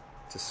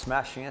to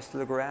smashing us to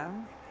the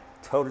ground,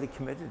 totally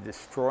committed to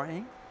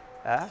destroying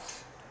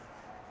us.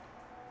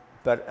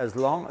 But as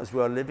long as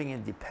we're living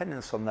in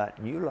dependence on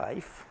that new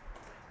life,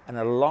 and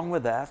along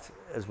with that,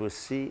 as we'll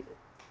see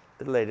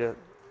later,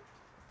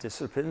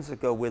 disciplines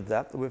that go with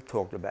that we've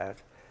talked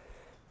about,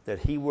 that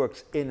he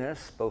works in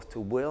us both to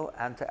will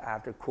and to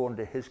act according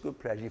to his good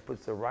pleasure. He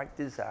puts the right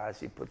desires,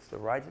 he puts the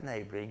right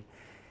enabling,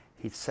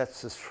 he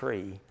sets us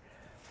free.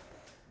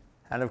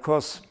 And of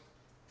course,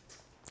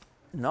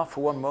 not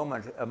for one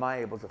moment am I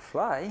able to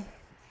fly.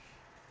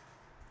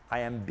 I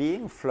am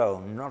being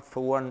flown. Not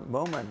for one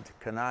moment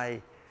can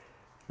I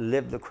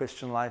live the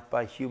Christian life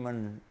by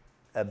human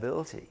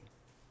ability.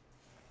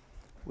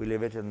 We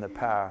live it in the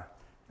power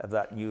of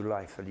that new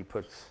life that he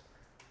puts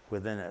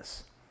within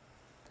us.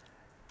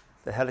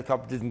 The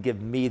helicopter didn't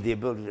give me the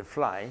ability to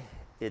fly,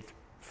 it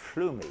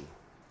flew me.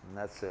 And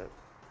that's a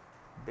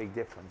big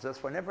difference.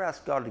 That's why I never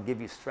ask God to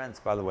give you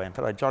strength, by the way. In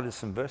fact, I jotted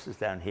some verses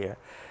down here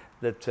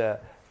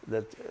that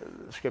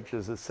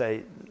scriptures that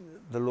say,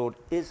 "The Lord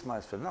is my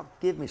strength." Not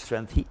give me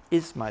strength, he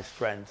is my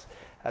strength.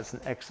 That's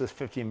in Exodus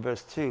 15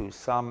 verse 2.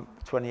 Psalm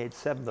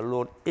 28:7, "The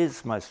Lord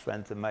is my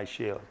strength and my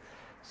shield."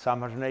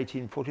 Psalm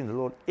 118:14, "The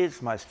Lord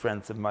is my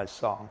strength and my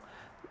song."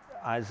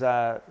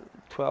 Isaiah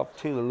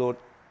 12:2, "The Lord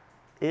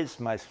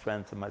is my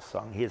strength and my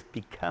song. He has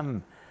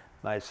become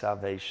my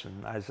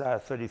salvation." Isaiah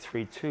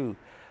 33:2,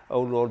 "O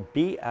Lord,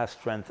 be our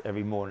strength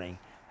every morning."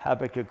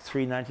 Habakkuk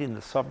 3:19,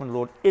 "The sovereign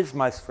Lord is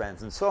my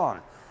strength," and so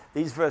on.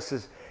 These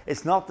verses,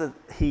 it's not that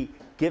he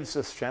gives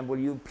us strength. "Will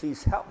you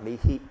please help me?"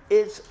 He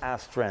is our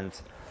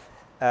strength.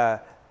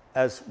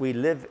 As we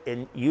live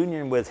in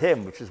union with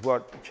him, which is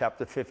what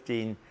chapter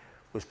 15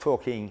 was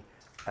talking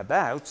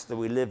about, that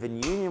we live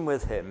in union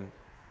with him,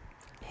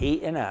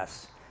 he in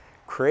us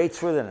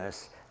creates within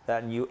us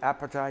that new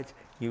appetite,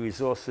 new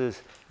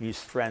resources, new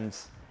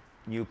strength,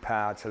 new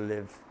power to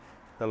live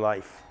the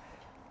life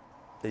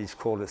that he's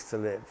called us to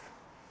live.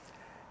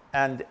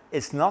 And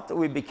it's not that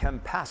we become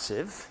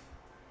passive,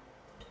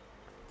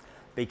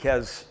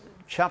 because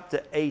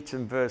chapter 8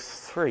 and verse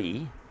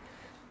 3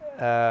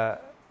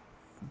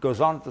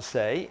 goes on to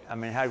say, I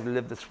mean, how do we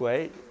live this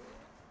way?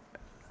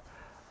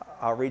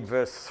 I'll read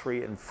verse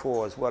 3 and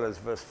 4 as well as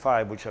verse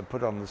 5, which I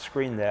put on the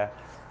screen there.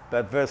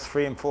 But verse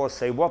 3 and 4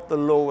 say, "What the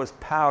law was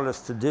powerless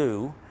to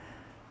do,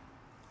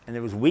 and it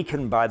was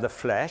weakened by the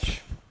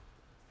flesh,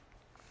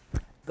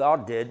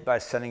 God did by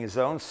sending his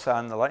own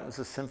Son, the likeness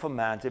of sinful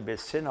man, to be a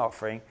sin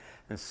offering,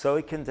 and so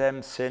he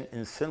condemned sin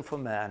in sinful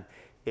man,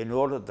 in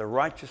order that the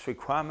righteous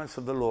requirements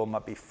of the law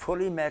might be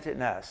fully met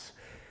in us,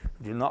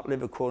 who do not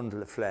live according to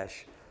the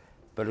flesh,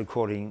 but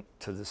according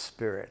to the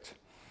Spirit."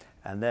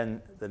 And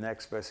then the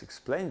next verse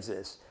explains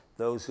this.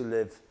 "Those who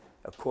live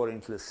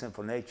according to the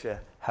sinful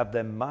nature have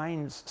their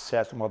minds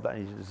set on what that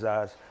nature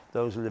desires.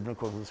 Those who live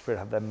according to the Spirit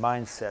have their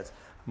minds set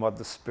on what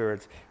the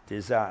Spirit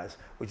desires,"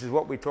 which is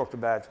what we talked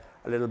about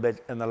a little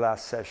bit in the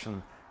last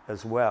session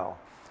as well.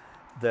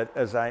 That,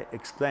 as I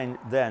explained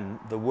then,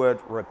 the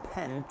word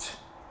repent,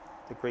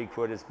 the Greek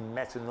word is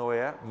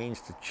metanoia, means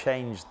to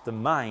change the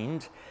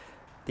mind.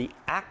 The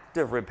act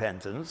of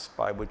repentance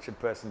by which a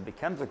person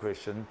becomes a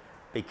Christian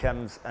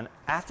becomes an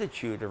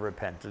attitude of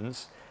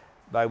repentance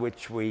by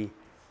which we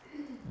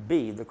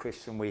be the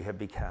Christian we have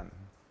become.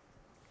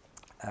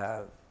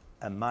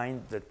 A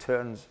mind that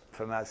turns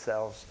from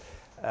ourselves,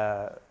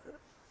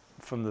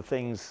 from the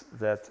things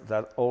that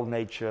old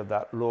nature,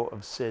 that law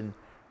of sin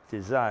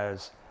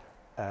desires,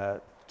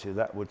 to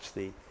that which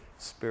the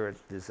Spirit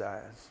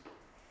desires.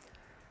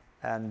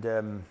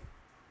 And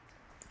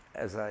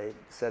as I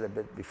said a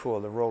bit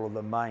before, the role of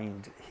the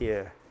mind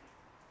here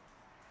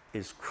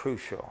is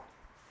crucial.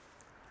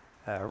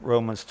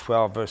 Romans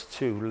 12 verse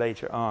 2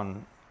 later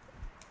on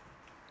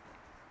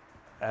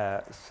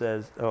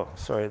says, oh,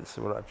 sorry, this is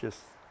what I've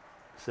just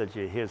said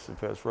to you. Here's the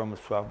verse, Romans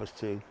 12 verse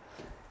 2.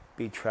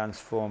 "Be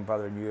transformed by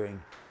the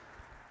renewing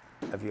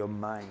of your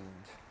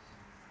mind."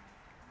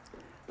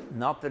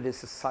 Not that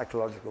it's a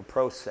psychological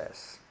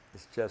process,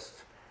 it's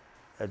just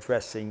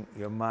addressing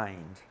your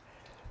mind.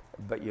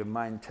 But your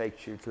mind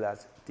takes you to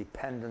that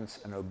dependence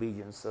and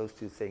obedience. Those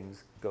two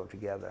things go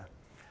together.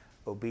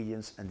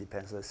 Obedience and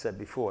dependence. As I said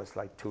before, it's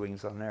like two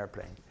wings on an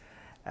airplane.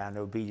 And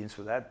obedience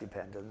without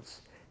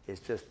dependence is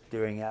just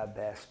doing our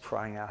best,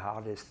 trying our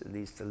hardest. It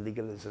leads to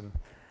legalism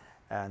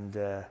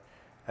and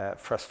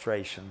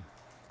frustration.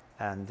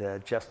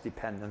 And just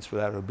dependence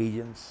without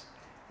obedience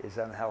is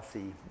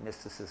unhealthy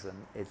mysticism.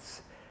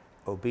 It's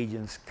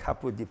obedience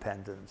coupled with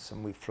dependence,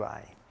 and we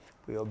fly.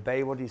 We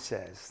obey what he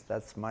says.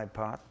 That's my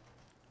part,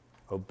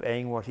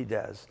 obeying what he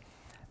does,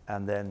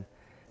 and then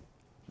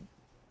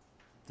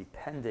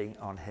depending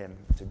on him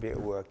to be at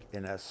work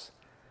in us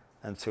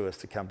and through us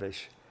to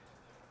accomplish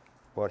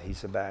what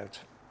he's about.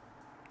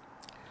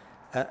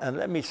 And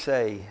let me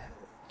say,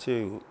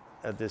 too,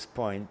 at this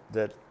point,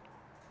 that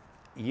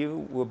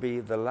you will be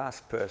the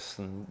last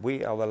person,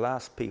 we are the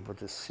last people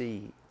to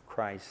see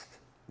Christ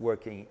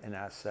working in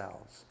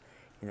ourselves.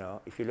 You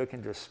know, if you look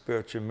into a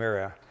spiritual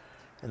mirror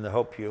in the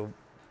hope you'll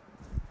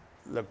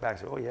look back and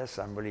say, oh yes,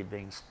 I'm really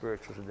being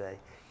spiritual today,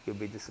 you'll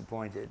be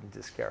disappointed and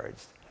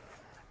discouraged.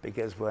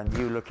 Because when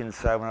you look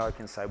inside, when I look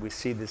inside, we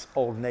see this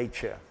old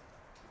nature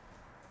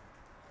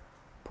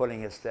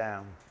pulling us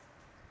down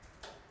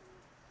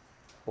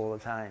all the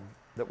time,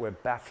 that we're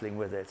battling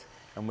with it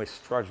and we're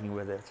struggling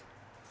with it.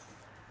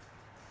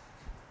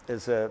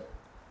 There's a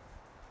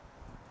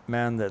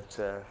man that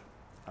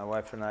my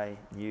wife and I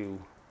knew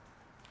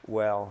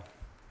well,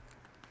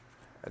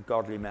 a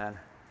godly man,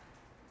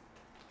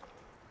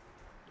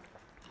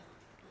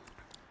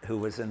 who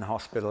was in the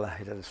hospital.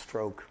 He had a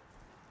stroke,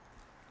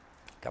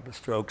 a couple of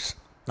strokes,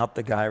 not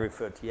the guy I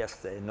referred to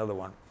yesterday, another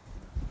one.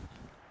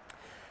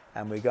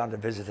 And we'd gone to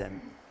visit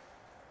him.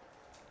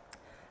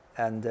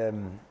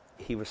 And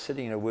he was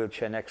sitting in a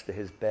wheelchair next to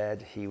his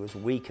bed. He was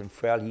weak and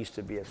frail. He used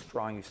to be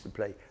strong. He used to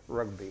play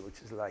rugby,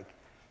 which is like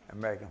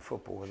American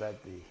football without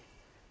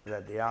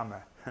the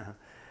armor.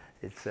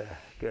 It's a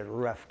good,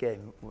 rough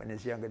game. In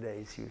his younger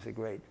days, he was a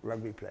great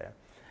rugby player.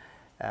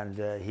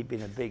 And he'd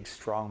been a big,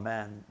 strong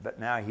man, but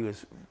now he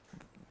was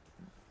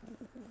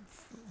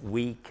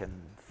weak and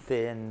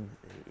thin,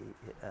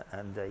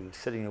 and he was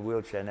sitting in a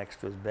wheelchair next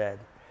to his bed.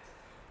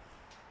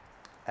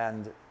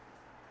 And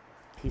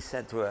he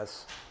said to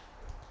us,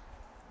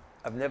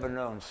 I've never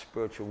known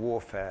spiritual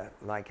warfare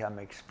like I'm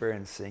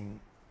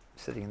experiencing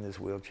sitting in this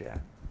wheelchair.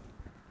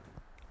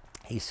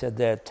 He said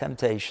there are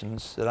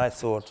temptations that I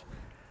thought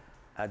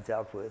I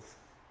dealt with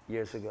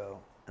years ago,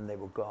 and they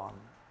were gone.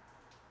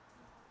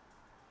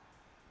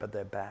 But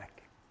they're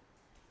back.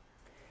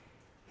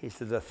 He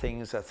said, the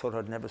things I thought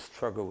I'd never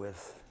struggle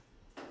with,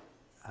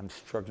 I'm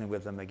struggling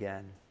with them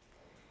again.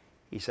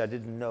 He said, I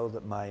didn't know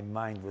that my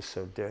mind was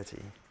so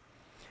dirty.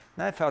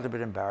 And I felt a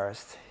bit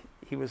embarrassed.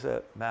 He was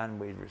a man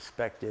we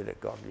respected, a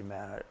godly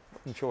man. I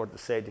wasn't sure what to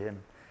say to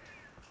him.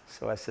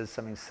 So I said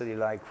something silly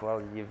like,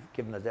 well, you've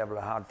given the devil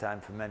a hard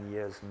time for many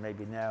years, and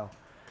maybe now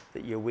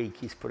that you're weak,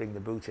 he's putting the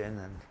boot in.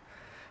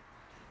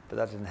 But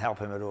that didn't help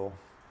him at all.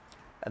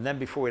 And then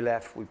before we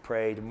left, we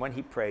prayed. And when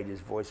he prayed,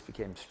 his voice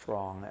became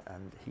strong.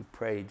 And he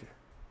prayed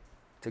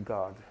to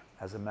God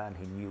as a man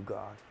who knew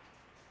God.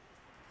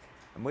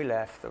 And we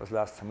left. That was the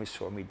last time we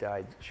saw him. He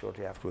died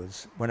shortly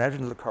afterwards. Went out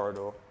into the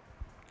corridor,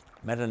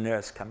 met a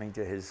nurse coming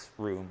to his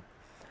room.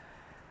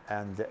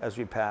 And as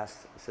we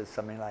passed, said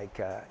something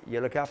like, you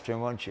look after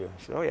him, won't you?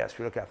 I said, oh yes,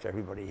 we look after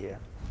everybody here.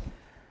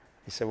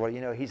 He said, well, you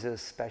know, he's a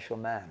special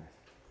man.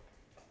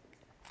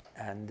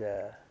 And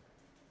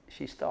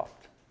she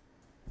stopped.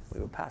 We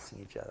were passing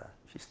each other.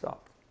 She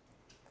stopped.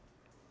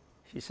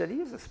 She said, he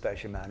is a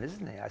special man,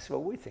 isn't he? I said,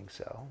 well, we think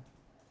so.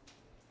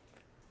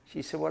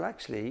 She said, well,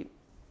 actually,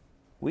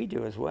 we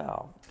do as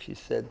well. She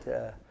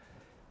said,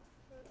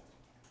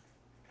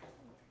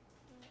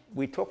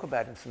 we talk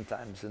about him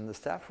sometimes in the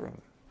staff room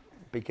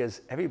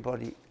because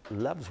everybody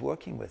loves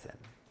working with him.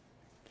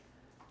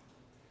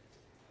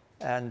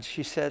 And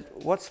she said,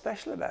 what's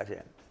special about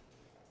him?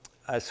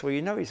 I said, well,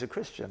 you know he's a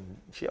Christian.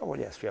 She said, oh, well,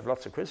 yes, we have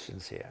lots of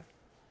Christians here.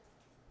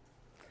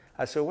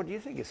 I said, what do you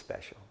think is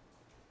special?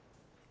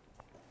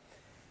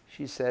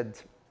 She said,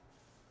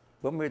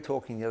 when we were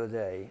talking the other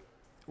day,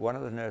 one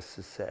of the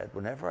nurses said,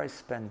 whenever I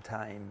spend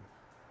time,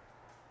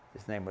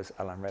 his name was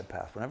Alan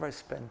Redpath, whenever I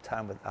spend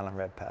time with Alan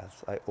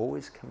Redpath, I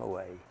always come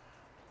away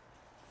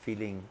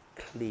feeling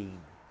clean.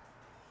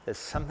 There's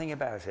something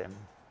about him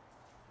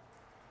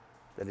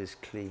that is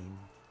clean.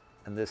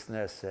 And this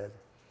nurse said,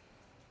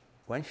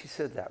 when she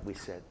said that, we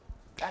said,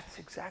 that's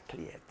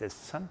exactly it. There's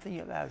something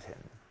about him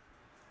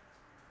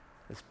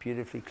that's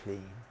beautifully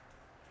clean.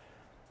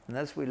 And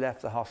as we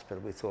left the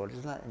hospital, we thought,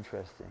 isn't that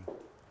interesting?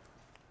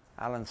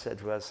 Alan said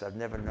to us, I've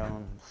never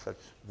known such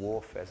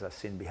warfare as I've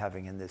seen me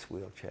having in this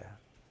wheelchair.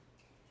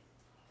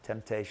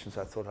 Temptations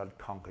I thought I'd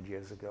conquered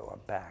years ago are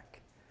back.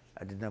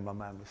 I didn't know my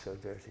mind was so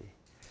dirty.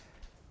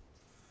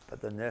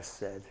 But the nurse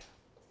said,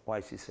 why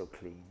is he so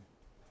clean?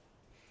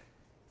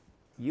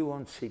 You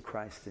won't see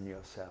Christ in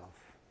yourself.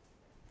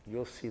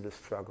 You'll see the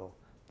struggle,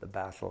 the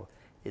battle.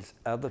 It's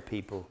other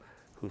people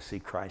who see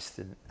Christ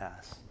in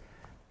us.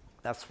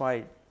 That's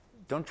why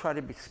don't try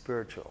to be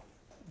spiritual.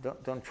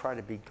 Don't try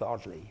to be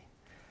godly.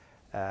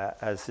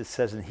 As it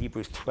says in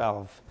Hebrews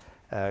 12,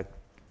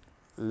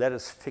 let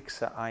us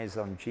fix our eyes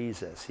on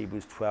Jesus.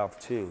 Hebrews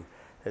 12:2.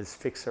 Let us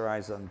fix our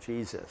eyes on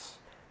Jesus,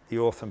 the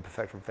author and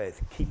perfecter of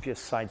faith. Keep your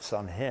sights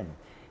on him.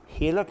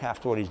 He'll look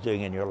after what he's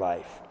doing in your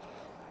life.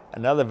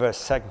 Another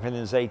verse, 2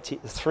 Corinthians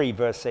 3,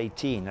 verse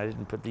 18. I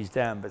didn't put these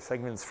down, but 2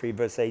 Corinthians 3,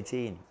 verse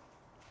 18.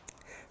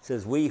 It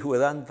says, we who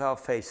with unveiled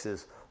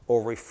faces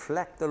or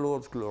reflect the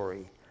Lord's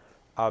glory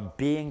are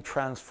being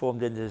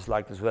transformed into his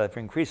likeness with ever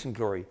increasing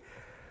glory,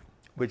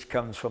 which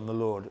comes from the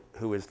Lord,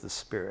 who is the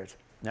Spirit.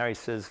 Now he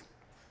says,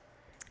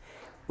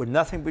 with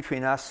nothing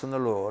between us and the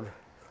Lord,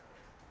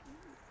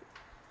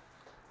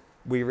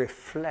 we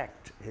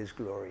reflect his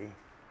glory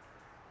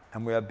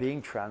and we are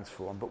being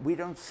transformed, but we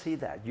don't see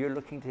that. You're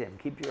looking to him.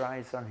 Keep your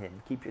eyes on him.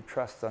 Keep your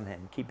trust on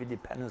him. Keep your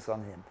dependence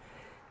on him.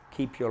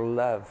 Keep your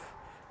love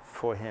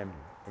for him.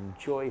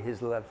 Enjoy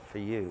his love for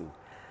you.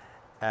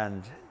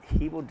 And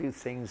he will do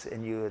things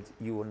in you that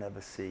you will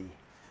never see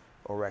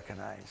or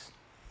recognize.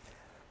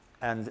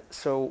 And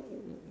so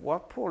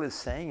what Paul is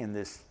saying in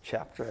this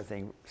chapter, I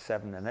think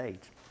 7 and 8,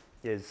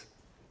 is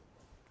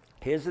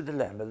here's a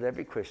dilemma that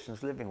every Christian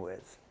is living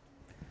with.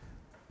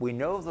 We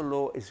know the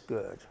law is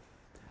good.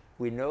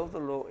 We know the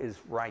law is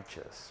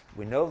righteous.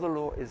 We know the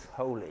law is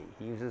holy.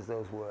 He uses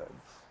those words.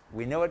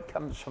 We know it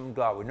comes from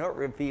God. We know it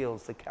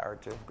reveals the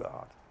character of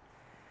God.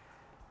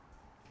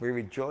 We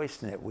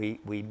rejoice in it. We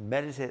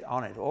meditate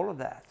on it, all of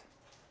that.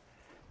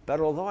 But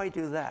although I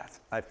do that,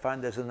 I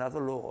find there's another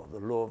law, the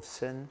law of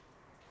sin,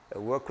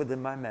 at work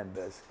within my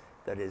members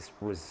that is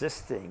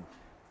resisting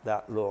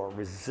that law,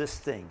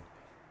 resisting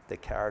the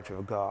character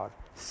of God,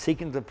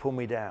 seeking to pull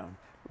me down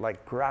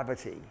like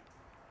gravity.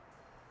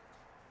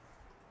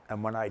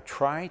 And when I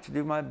try to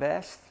do my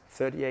best,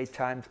 38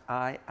 times,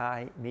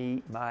 I,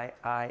 me, my,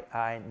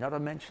 I, not a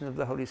mention of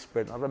the Holy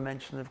Spirit, not a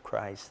mention of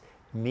Christ,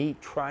 me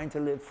trying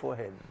to live for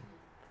him,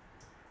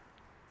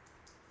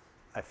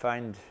 I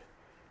find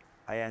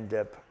I end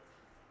up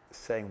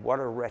saying, what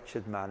a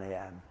wretched man I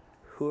am.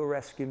 Who will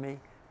rescue me?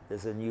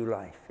 There's a new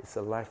life. It's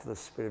the life of the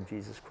Spirit of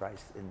Jesus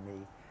Christ in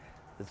me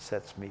that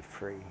sets me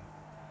free.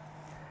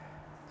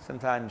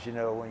 Sometimes, you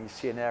know, when you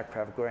see an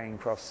aircraft going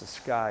across the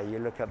sky, you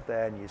look up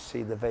there and you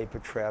see the vapor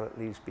trail it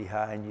leaves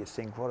behind. You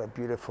think, what a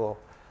beautiful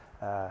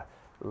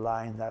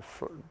line that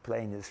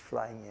plane is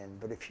flying in.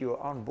 But if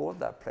you're on board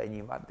that plane,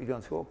 you might be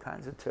going through all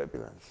kinds of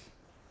turbulence.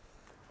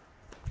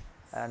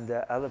 And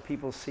other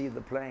people see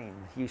the plane.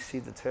 You see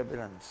the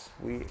turbulence.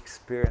 We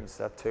experience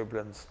that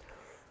turbulence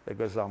that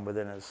goes on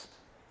within us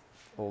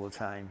all the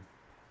time.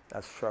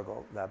 That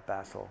struggle, that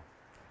battle.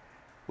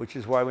 Which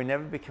is why we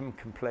never become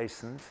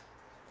complacent.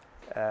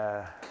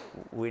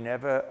 We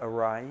never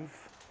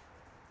arrive.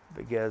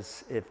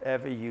 Because if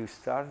ever you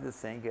started to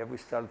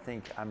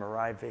think, I'm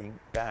arriving,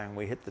 bang,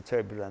 we hit the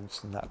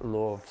turbulence and that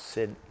law of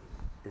sin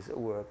is at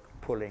work,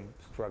 pulling,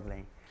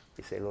 struggling.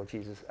 We say, Lord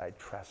Jesus, I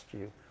trust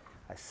you.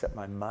 I set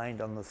my mind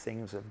on the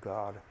things of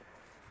God,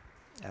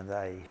 and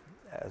I,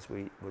 as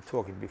we were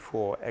talking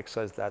before,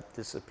 exercise that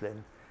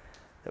discipline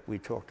that we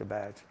talked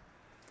about,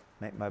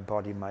 make my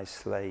body my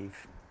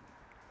slave,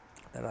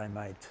 that I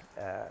might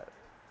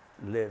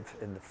live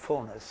in the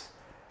fullness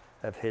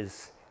of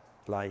his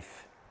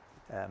life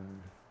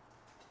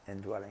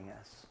indwelling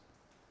us.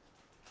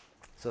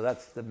 So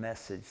that's the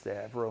message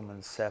there of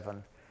Romans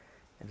 7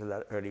 into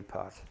that early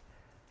part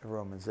of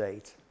Romans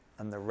 8.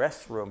 And the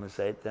rest of Romans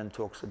 8 then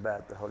talks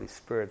about the Holy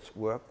Spirit's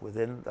work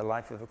within the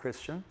life of a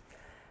Christian.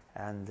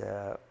 And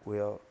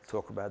we'll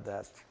talk about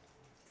that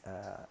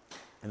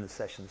in the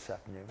session this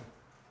afternoon.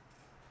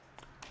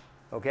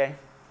 Okay?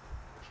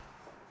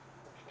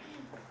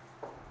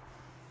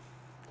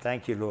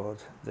 Thank you, Lord,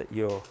 that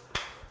your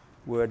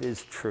word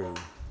is true,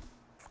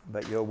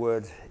 but your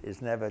word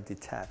is never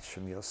detached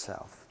from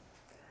yourself.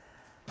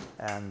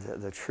 And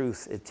the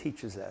truth it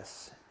teaches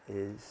us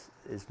is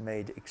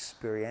made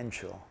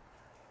experiential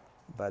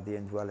by the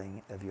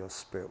indwelling of your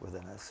Spirit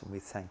within us. And we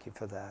thank you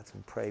for that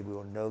and pray we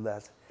will know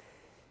that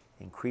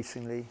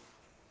increasingly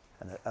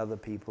and that other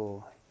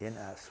people in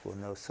us will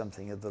know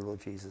something of the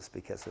Lord Jesus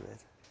because of it.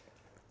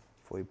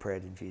 For we pray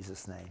it in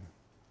Jesus' name.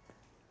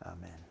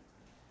 Amen.